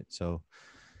topics, right? So,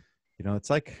 it's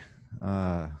like,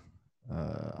 I'm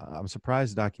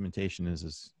surprised documentation is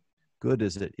as good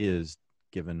as it is,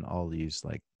 given all these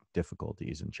like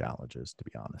difficulties and challenges, to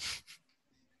be honest.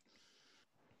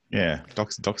 Yeah,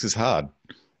 docs is hard.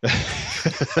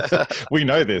 We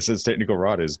know this as technical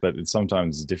writers, but it's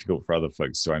sometimes difficult for other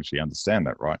folks to actually understand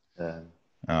that, right? I've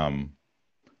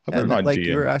got an idea. Like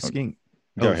you were asking.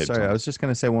 Go ahead, sorry. Tom. I was just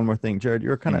going to say one more thing, Jared. You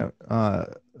were kind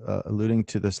of alluding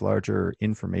to this larger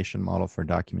information model for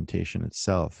documentation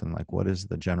itself, and like what is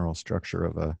the general structure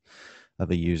of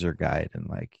a user guide, and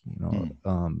like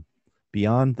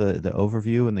beyond the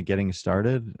overview and the getting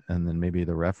started, and then maybe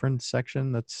the reference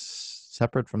section that's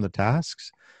separate from the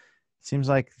tasks. It seems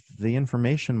like the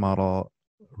information model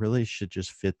really should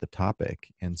just fit the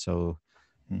topic, and so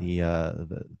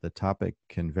the topic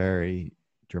can vary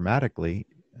dramatically,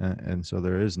 and so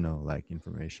there is no like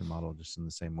information model, just in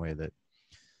the same way that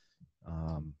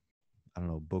I don't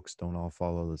know, books don't all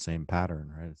follow the same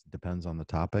pattern, right? It depends on the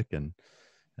topic, and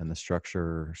the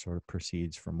structure sort of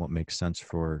proceeds from what makes sense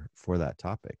for that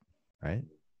topic, right?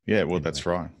 Yeah, well, that's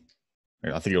right.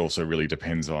 I think it also really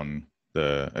depends on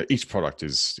each product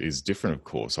is different, of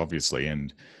course, obviously,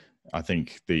 and I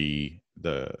think the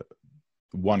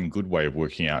one good way of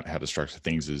working out how to structure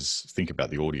things is think about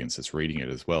the audience that's reading it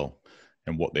as well,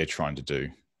 and what they're trying to do.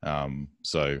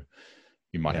 So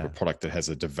you might have a product that has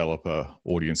a developer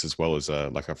audience as well as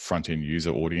a front end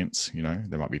user audience.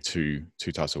 There might be two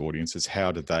types of audiences.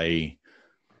 How do they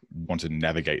want to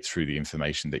navigate through the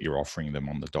information that you're offering them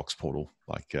on the docs portal?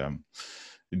 Like,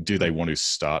 do they want to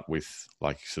start with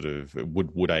like sort of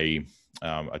would a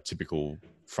typical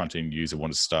front end user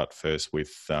want to start first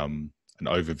with an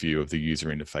overview of the user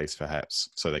interface, perhaps,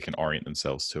 so they can orient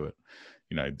themselves to it?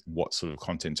 What sort of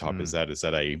content type is that? Is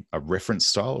that a reference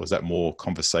style, or is that more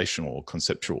conversational or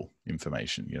conceptual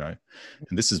information?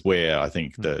 And this is where I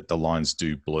think the lines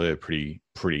do blur pretty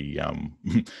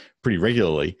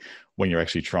regularly when you're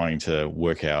actually trying to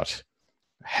work out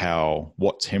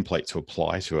what template to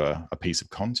apply to a piece of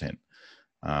content.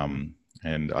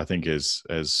 And I think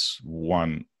as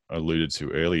Juan alluded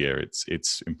to earlier,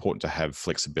 it's important to have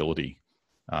flexibility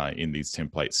in these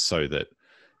templates, so that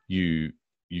you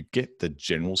get the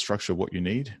general structure of what you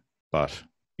need, but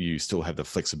you still have the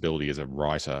flexibility as a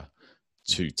writer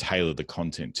to tailor the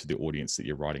content to the audience that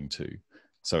you're writing to,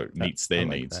 so it meets their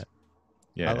needs. That.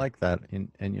 Yeah, I like that. And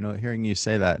hearing you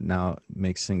say that now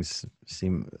makes things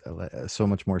seem so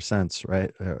much more sense,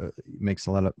 right? It makes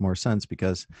a lot more sense,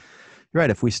 because you're right.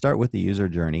 If we start with the user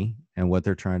journey and what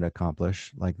they're trying to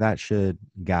accomplish, like that should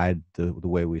guide the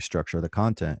way we structure the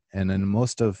content. And then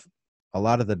a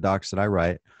lot of the docs that I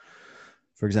write,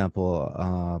 for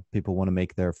example, people want to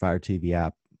make their Fire TV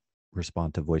app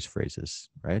respond to voice phrases,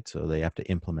 right? So they have to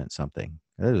implement something.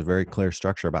 There's a very clear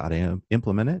structure about how to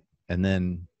implement it. And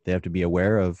then they have to be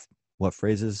aware of what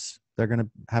phrases they're going to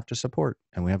have to support.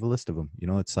 And we have a list of them.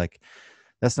 It's like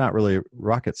that's not really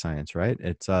rocket science, right?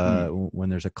 It's when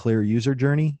there's a clear user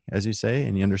journey, as you say,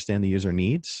 and you understand the user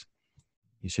needs,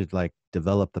 you should like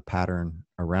develop the pattern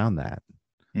around that.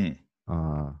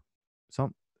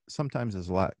 Sometimes there's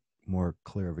a lot more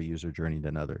clear of a user journey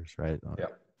than others, right? Yeah.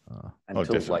 And tools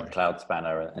definitely. like Cloud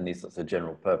Spanner and these sorts of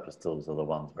general purpose tools are the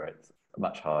ones where it's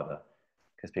much harder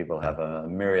because people have a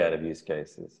myriad of use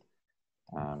cases.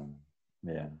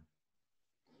 Yeah.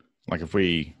 Like if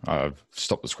we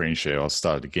stop the screen share, I'll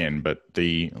start it again. But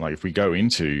if we go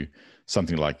into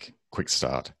something like Quick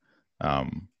Start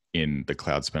in the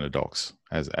Cloud Spanner docs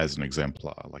as an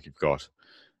exemplar, like you've got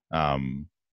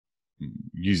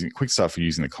using Quick Start for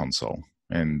using the console,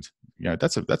 and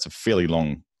that's a fairly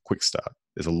long Quick Start.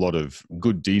 There's a lot of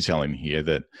good detail in here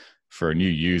that for a new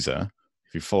user,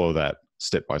 if you follow that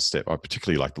step by step, I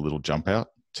particularly like the little jump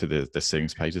out to the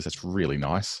settings pages. That's really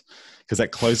nice because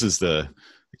that closes the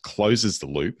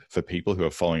loop for people who are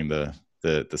following the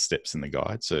steps in the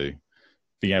guide. So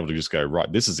being able to just go, right,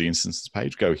 this is the instances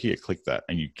page, go here, click that,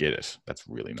 and you get it. That's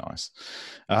really nice.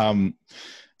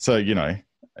 So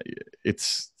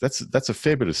that's a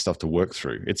fair bit of stuff to work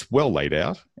through. It's well laid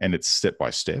out and it's step by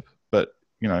step, but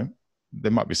there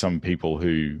might be some people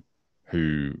who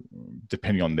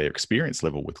depending on their experience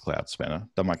level with Cloud Spanner,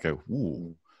 they might go,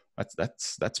 ooh,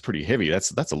 that's pretty heavy.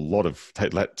 That's a lot of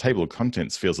table of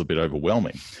contents, feels a bit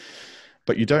overwhelming.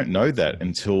 But you don't know that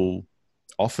until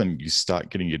often you start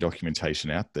getting your documentation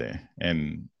out there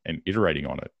and iterating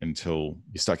on it until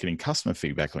you start getting customer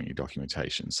feedback on your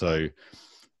documentation. So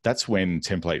that's when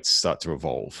templates start to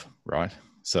evolve, right?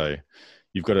 So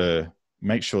you've got to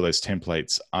make sure those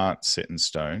templates aren't set in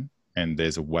stone, and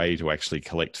there's a way to actually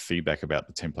collect feedback about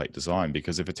the template design,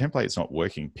 because if a template's not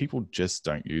working, people just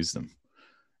don't use them.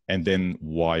 And then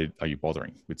why are you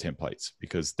bothering with templates?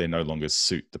 Because they no longer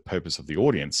suit the purpose of the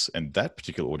audience, and that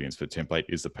particular audience for template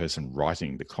is the person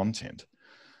writing the content.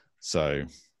 So,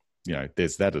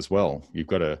 there's that as well. You've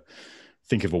got to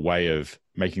think of a way of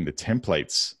making the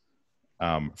templates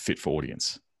fit for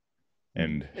audience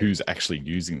and who's actually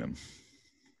using them.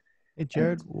 Hey,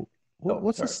 Jared,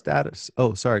 what's the status?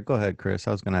 Oh, sorry. Go ahead, Chris.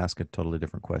 I was going to ask a totally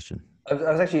different question. I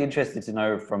was actually interested to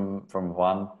know from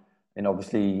Juan, and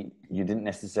obviously you didn't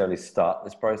necessarily start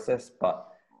this process, but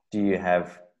do you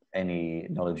have any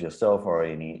knowledge yourself or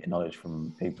any knowledge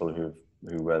from people who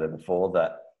were there before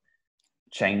that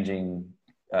changing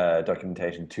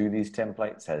documentation to these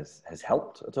templates has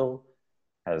helped at all?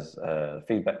 Has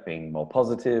feedback been more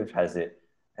positive? Has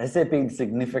there been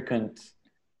significant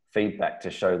feedback to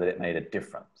show that it made a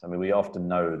difference? I mean, we often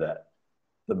know that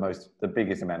the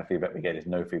biggest amount of feedback we get is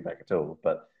no feedback at all.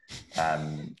 But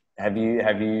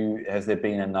has there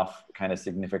been enough kind of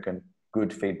significant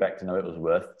good feedback to know it was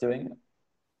worth doing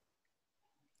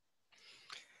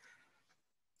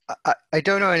it? I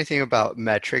don't know anything about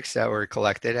metrics that were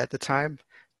collected at the time,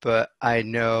 but I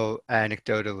know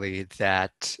anecdotally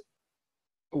that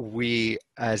we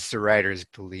as the writers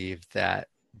believe that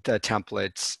the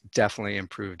templates definitely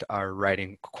improved our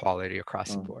writing quality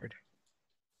across the board.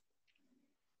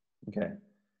 Okay.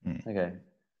 Okay.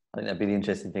 I think that'd be the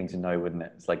interesting thing to know, wouldn't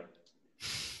it? It's like,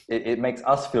 it makes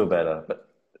us feel better, but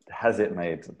has it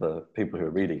made the people who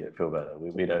are reading it feel better?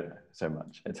 We don't know so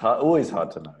much. It's always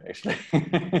hard to know, actually.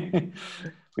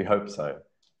 We hope so.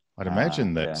 I'd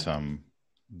imagine that,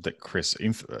 that Chris,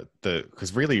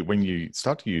 because really when you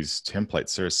start to use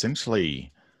templates, they're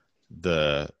essentially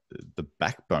the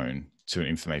backbone to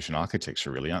information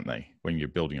architecture, really, aren't they? When you're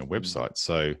building a website.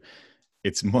 So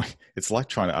it's like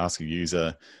trying to ask a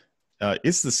user,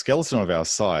 is the skeleton of our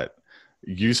site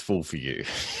useful for you?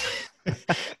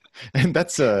 And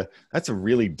that's a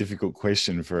really difficult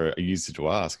question for a user to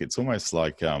ask. It's almost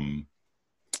like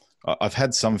I've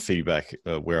had some feedback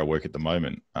where I work at the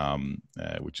moment,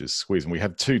 which is Squiz, and we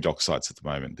have two doc sites at the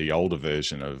moment. The older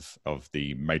version of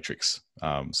the Matrix,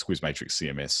 Squiz Matrix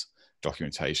CMS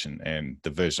documentation, and the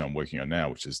version I'm working on now,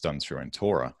 which is done through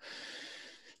Antora.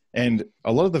 And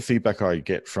a lot of the feedback I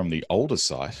get from the older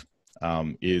site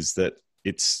is that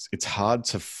it's hard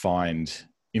to find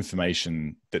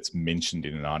information that's mentioned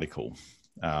in an article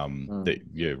that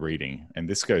you're reading. And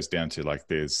this goes down to like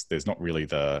there's not really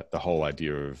the whole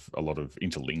idea of a lot of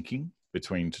interlinking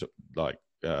between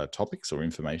topics or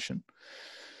information.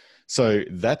 So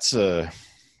that's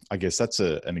I guess that's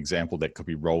an example that could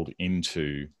be rolled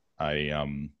into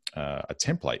a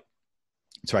template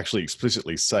to actually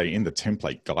explicitly say in the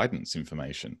template guidance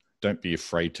information, don't be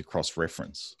afraid to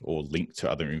cross-reference or link to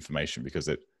other information, because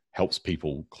it helps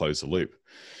people close the loop.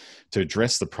 To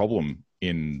address the problem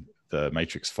in the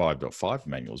Matrix 5.5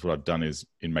 manuals, what I've done is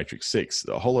in Matrix 6,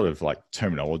 a whole lot of like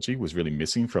terminology was really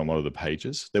missing from a lot of the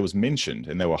pages. There was mentioned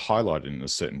and they were highlighted in a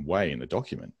certain way in the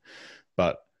document.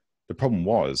 But the problem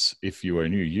was, if you were a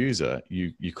new user,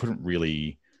 you couldn't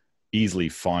really easily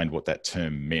find what that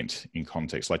term meant in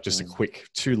context. Like just a quick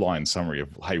 2-line summary of,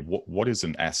 hey, what is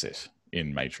an asset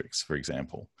in Matrix, for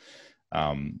example?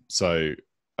 So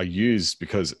I used,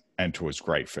 because Antor is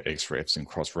great for XREFs and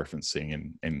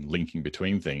cross-referencing and linking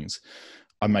between things,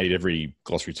 I made every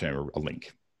glossary term a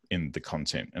link in the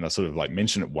content. And I sort of like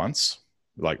mention it once,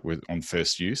 like on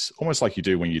first use, almost like you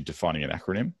do when you're defining an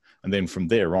acronym. And then from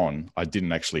there on, I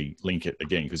didn't actually link it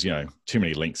again because, too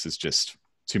many links is just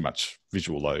too much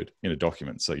visual load in a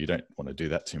document. So you don't want to do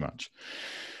that too much.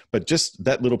 But just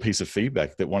that little piece of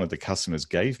feedback that one of the customers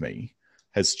gave me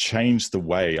has changed the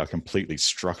way I completely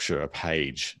structure a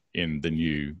page in the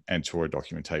new Antora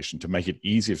documentation to make it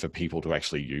easier for people to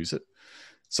actually use it.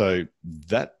 So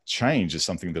that change is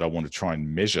something that I want to try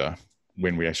and measure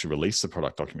when we actually release the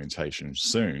product documentation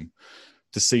soon,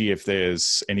 to see if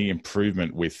there's any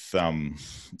improvement with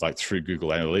like through Google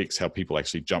Analytics, how people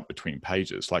actually jump between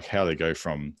pages, like how they go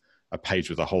from a page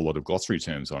with a whole lot of glossary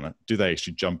terms on it. Do they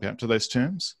actually jump out to those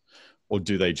terms, or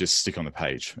do they just stick on the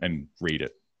page and read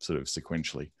it sort of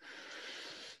sequentially?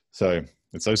 So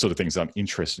it's those sort of things I'm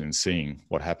interested in seeing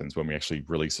what happens when we actually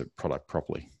release a product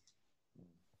properly.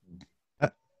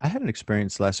 I had an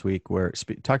experience last week where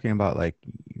talking about like,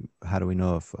 how do we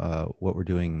know if what we're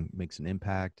doing makes an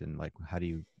impact, and like, how do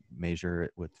you measure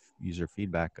it with user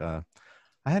feedback? I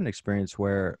had an experience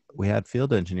where we had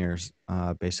field engineers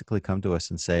basically come to us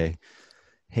and say,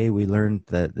 hey, we learned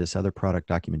that this other product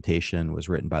documentation was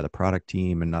written by the product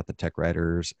team and not the tech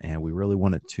writers. And we really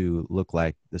want it to look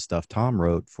like the stuff Tom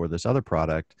wrote for this other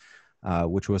product,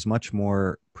 which was much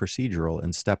more procedural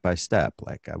and step-by-step.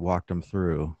 Like I walked them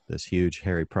through this huge,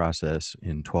 hairy process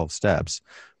in 12 steps.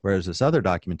 Whereas this other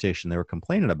documentation they were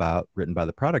complaining about, written by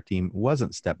the product team,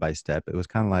 wasn't step-by-step. It was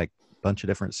kind of like a bunch of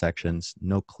different sections,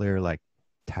 no clear like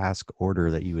task order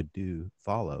that you would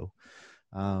follow.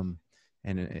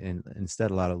 And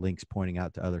instead, a lot of links pointing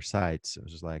out to other sites. It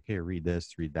was just like, hey, read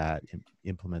this, read that,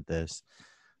 implement this.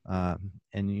 And,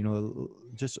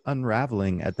 just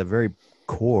unraveling at the very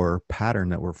core pattern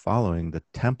that we're following, the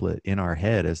template in our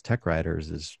head as tech writers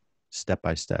is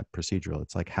step-by-step procedural.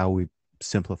 It's like how we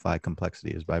simplify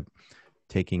complexity is by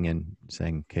taking and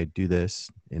saying, okay, do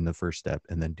this in the first step,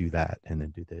 and then do that, and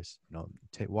then do this.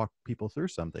 Walk people through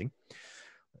something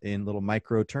in little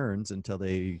micro turns until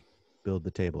they build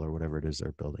the table or whatever it is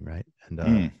they're building, right?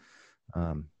 And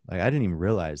like I didn't even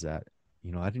realize that.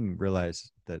 I didn't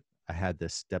realize that I had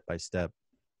this step-by-step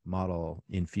model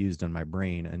infused in my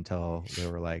brain until they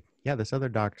were like, yeah, this other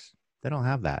docs, they don't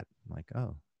have that. I'm like,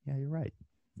 oh, yeah, you're right.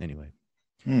 Anyway.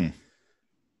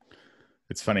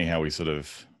 It's funny how we sort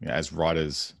of, as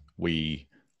writers, we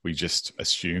just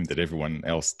assume that everyone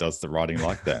else does the writing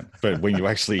like that. But when you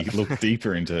actually look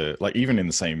deeper into, like, even in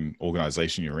the same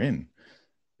organization you're in,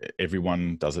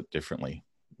 everyone does it differently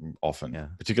often,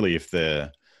 particularly if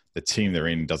the team they're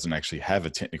in doesn't actually have a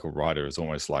technical writer. Is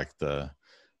almost like the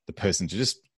person to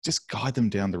just guide them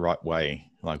down the right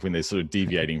way, like when they're sort of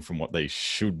deviating from what they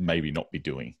should maybe not be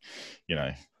doing,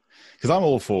 because I'm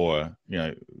all for,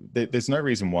 there's no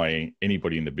reason why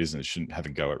anybody in the business shouldn't have a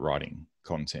go at writing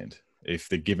content if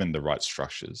they're given the right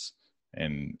structures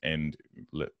and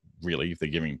really if they're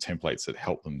giving templates that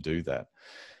help them do that.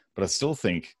 But I still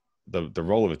think the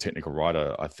role of a technical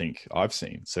writer, I think I've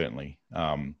seen certainly,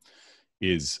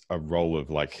 is a role of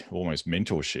like almost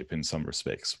mentorship in some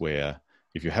respects, where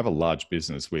if you have a large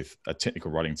business with a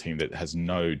technical writing team that has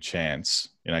no chance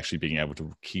in actually being able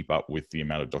to keep up with the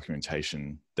amount of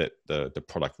documentation that the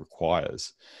product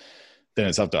requires, then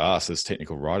it's up to us as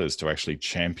technical writers to actually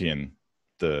champion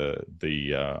the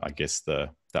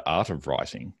art of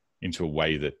writing into a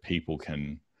way that people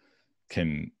can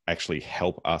actually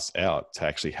help us out, to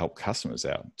actually help customers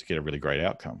out to get a really great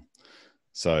outcome.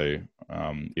 So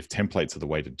if templates are the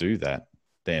way to do that,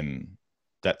 then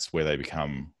that's where they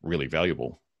become really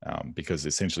valuable, because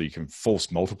essentially you can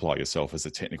force multiply yourself as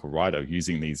a technical writer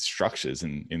using these structures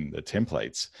in the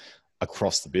templates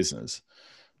across the business,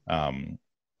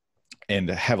 and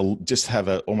have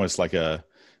almost like a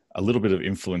little bit of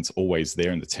influence always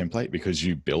there in the template, because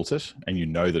you built it and you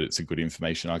know that it's a good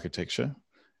information architecture.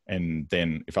 And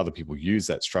then if other people use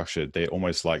that structure, they're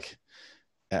almost like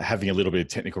having a little bit of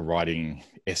technical writing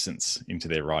essence into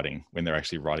their writing when they're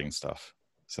actually writing stuff.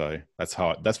 So that's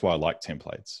why I like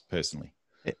templates personally.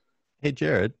 Hey,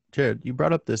 Jared, you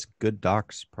brought up this Good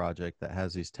Docs project that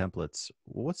has these templates.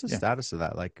 What's the status of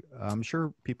that? Like, I'm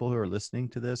sure people who are listening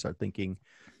to this are thinking,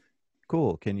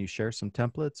 cool. Can you share some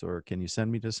templates, or can you send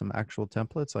me to some actual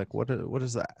templates? Like what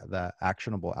is the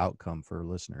actionable outcome for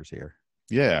listeners here?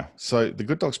 Yeah. So the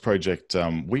Good Docs project,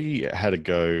 we had a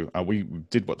go. We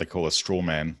did what they call a straw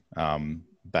man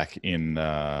back in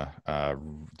the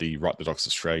Write the Docs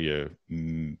Australia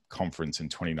conference in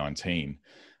 2019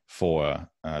 for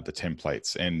the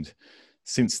templates. And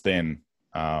since then,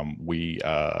 we're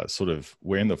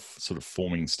in the sort of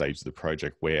forming stage of the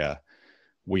project where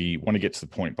we want to get to the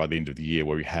point by the end of the year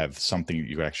where we have something that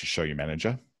you can actually show your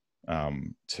manager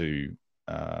to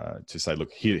say,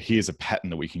 look, here's a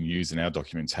pattern that we can use in our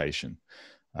documentation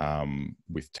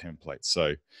with templates.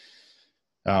 So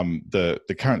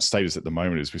the current status at the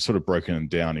moment is we've sort of broken them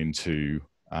down into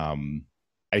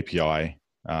API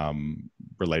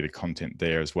related content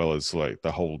there, as well as like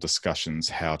the whole discussions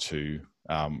how to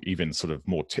even sort of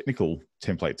more technical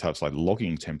template types like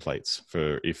logging templates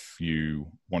for if you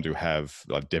want to have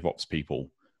like DevOps people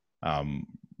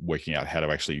working out how to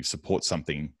actually support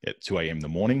something at 2 a.m. in the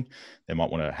morning. They might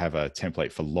want to have a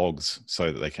template for logs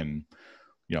so that they can,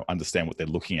 understand what they're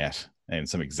looking at and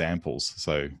some examples.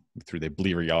 So through their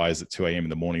bleary eyes at 2 a.m. in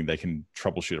the morning, they can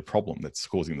troubleshoot a problem that's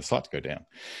causing the site to go down.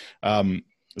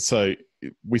 So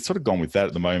we've sort of gone with that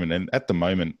at the moment. And at the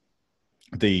moment,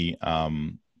 the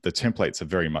templates are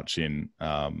very much in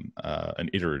an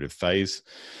iterative phase.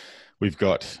 We've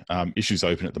got issues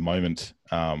open at the moment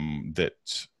that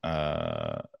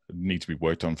need to be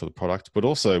worked on for the product, but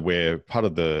also we're part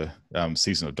of the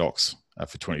season of docs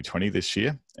for 2020 this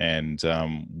year, and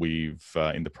we've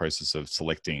in the process of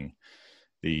selecting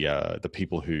the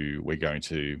people who we're going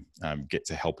to get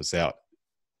to help us out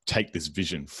take this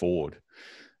vision forward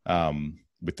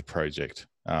with the project,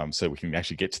 so we can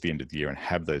actually get to the end of the year and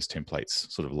have those templates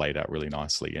sort of laid out really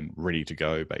nicely and ready to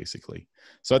go, basically.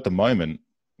 So at the moment,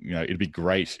 it'd be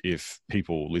great if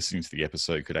people listening to the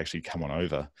episode could actually come on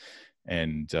over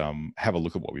and have a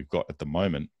look at what we've got at the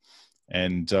moment.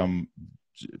 And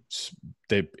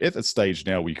they're at the stage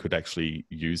now we could actually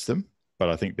use them, but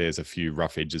I think there's a few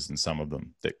rough edges in some of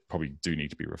them that probably do need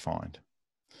to be refined.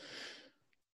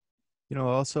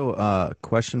 Also a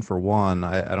question for Juan.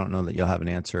 I don't know that you'll have an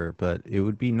answer, but it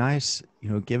would be nice,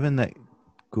 given that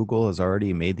Google has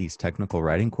already made these technical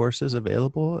writing courses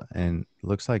available and it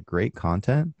looks like great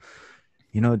content,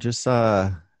 just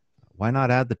why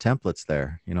not add the templates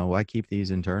there? Why keep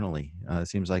these internally? It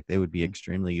seems like they would be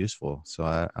extremely useful. So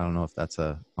I don't know if that's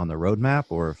on the roadmap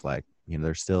or if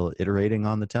they're still iterating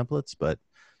on the templates, but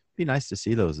it'd be nice to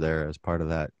see those there as part of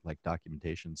that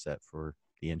documentation set for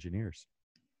the engineers.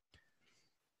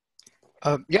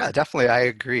 Yeah, definitely. I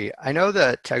agree. I know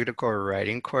the technical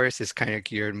writing course is kind of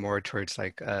geared more towards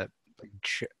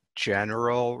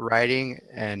general writing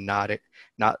and not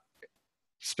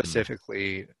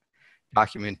specifically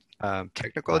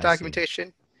technical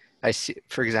documentation. I see,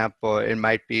 for example, it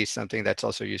might be something that's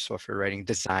also useful for writing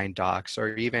design docs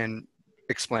or even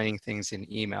explaining things in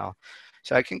email.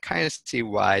 So I can kind of see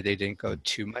why they didn't go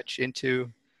too much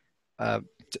into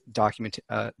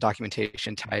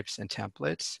documentation types and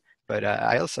templates. But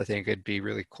I also think it'd be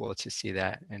really cool to see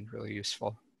that and really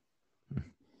useful.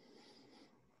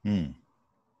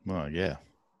 Well, yeah.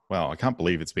 Well, I can't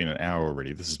believe it's been an hour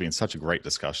already. This has been such a great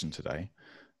discussion today.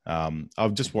 I'm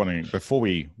just wondering, before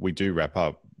we do wrap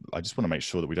up, I just want to make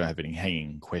sure that we don't have any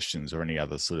hanging questions or any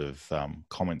other sort of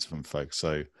comments from folks.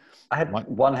 So I had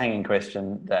one hanging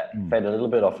question that fed a little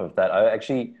bit off of that. I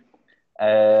actually,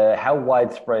 how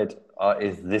widespread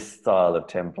is this style of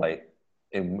template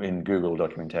in Google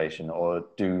documentation, or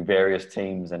do various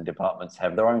teams and departments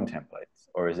have their own templates,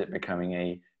 or is it becoming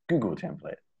a Google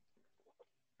template?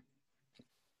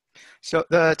 So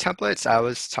the templates I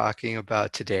was talking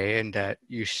about today and that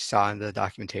you saw in the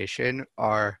documentation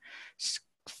are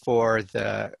for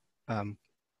the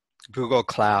Google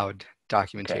Cloud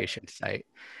documentation site.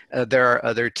 There are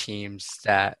other teams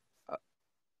that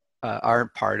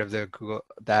aren't part of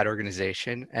that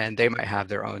organization, and they might have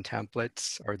their own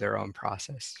templates or their own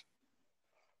process.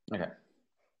 Okay,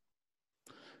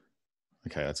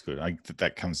 that's good.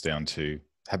 That comes down to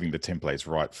having the templates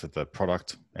right for the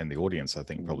product and the audience, I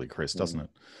think, probably, Chris, doesn't it?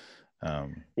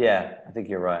 Yeah, I think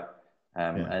you're right.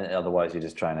 And otherwise you're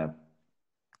just trying to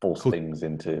force things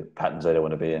into patterns they don't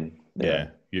want to be in. Yeah.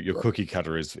 Your cookie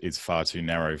cutter is far too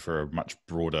narrow for a much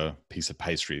broader piece of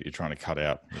pastry that you're trying to cut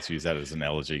out. Let's use that as an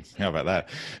analogy. How about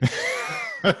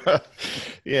that?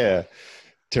 Yeah,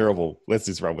 terrible. Let's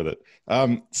just run with it.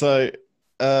 So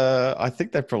I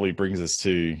think that probably brings us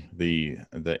to the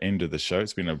end of the show.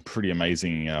 It's been a pretty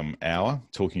amazing hour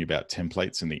talking about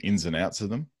templates and the ins and outs of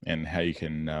them and how you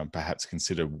can perhaps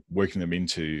consider working them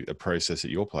into a process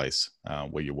at your place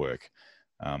where you work.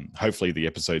 hopefully the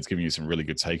episode's giving you some really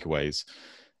good takeaways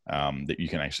that you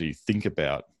can actually think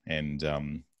about and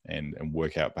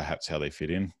work out perhaps how they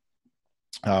fit in.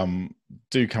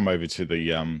 Do come over to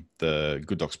the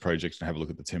Good Docs project and have a look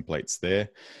at the templates there,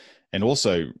 and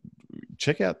also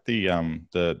check out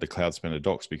the Cloud Spanner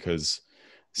docs, because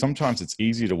sometimes it's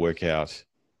easier to work out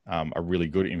a really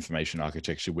good information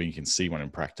architecture when you can see one in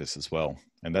practice as well.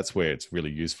 And that's where it's really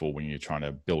useful when you're trying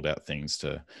to build out things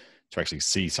to actually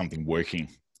see something working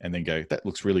and then go, that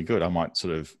looks really good. I might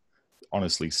sort of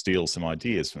honestly steal some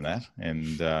ideas from that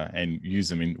and use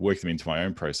them work them into my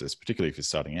own process, particularly if you're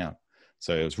starting out.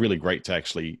 So it was really great to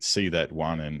actually see that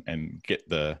one and get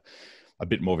a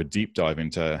bit more of a deep dive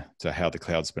into how the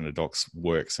Cloud Spanner docs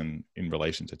works and in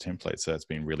relation to templates. So that's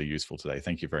been really useful today.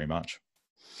 Thank you very much.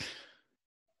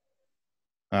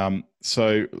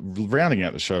 So rounding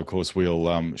out the show, of course,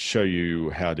 we'll show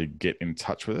you how to get in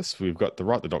touch with us. We've got the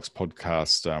Write the Docs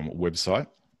podcast website,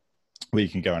 where you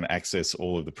can go and access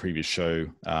all of the previous show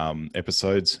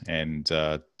episodes. And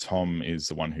Tom is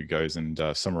the one who goes and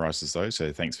summarizes those.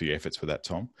 So thanks for your efforts with that,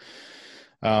 Tom.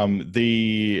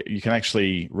 You can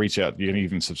actually reach out. You can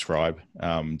even subscribe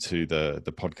to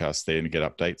the podcast there and get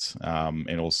updates.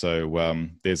 And also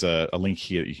there's a link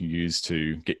here that you can use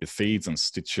to get your feeds on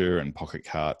Stitcher and Pocket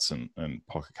Casts and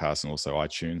Pocket Casts and also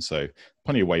iTunes. So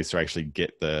plenty of ways to actually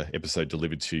get the episode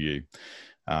delivered to you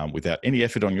without any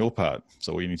effort on your part.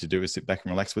 So all you need to do is sit back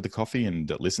and relax with a coffee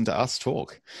and listen to us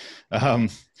talk.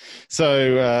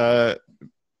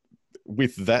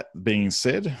 With that being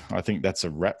said, I think that's a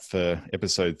wrap for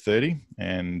episode 30.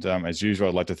 And as usual,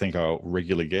 I'd like to thank our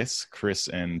regular guests, Chris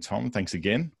and Tom. Thanks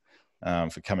again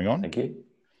for coming on. Thank you.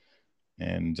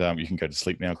 And you can go to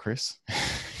sleep now, Chris.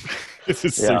 This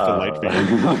is super late for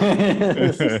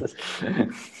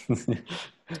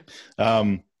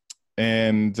you.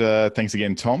 And thanks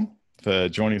again, Tom, for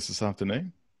joining us this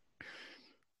afternoon.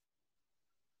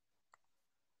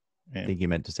 I think you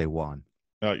meant to say Juan.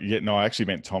 No, I actually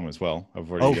meant Tom as well.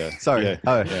 I've already. Sorry.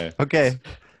 Yeah, yeah. Okay.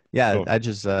 Yeah, cool. I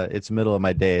just it's middle of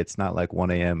my day. It's not like 1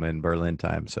 a.m. in Berlin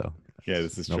time, so yeah,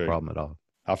 this is no true. problem at all.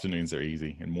 Afternoons are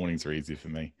easy and mornings are easy for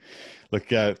me. Look,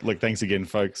 thanks again,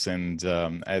 folks. And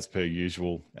as per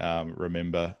usual,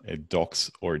 remember, it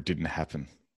docs or it didn't happen.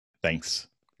 Thanks,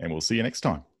 and we'll see you next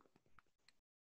time.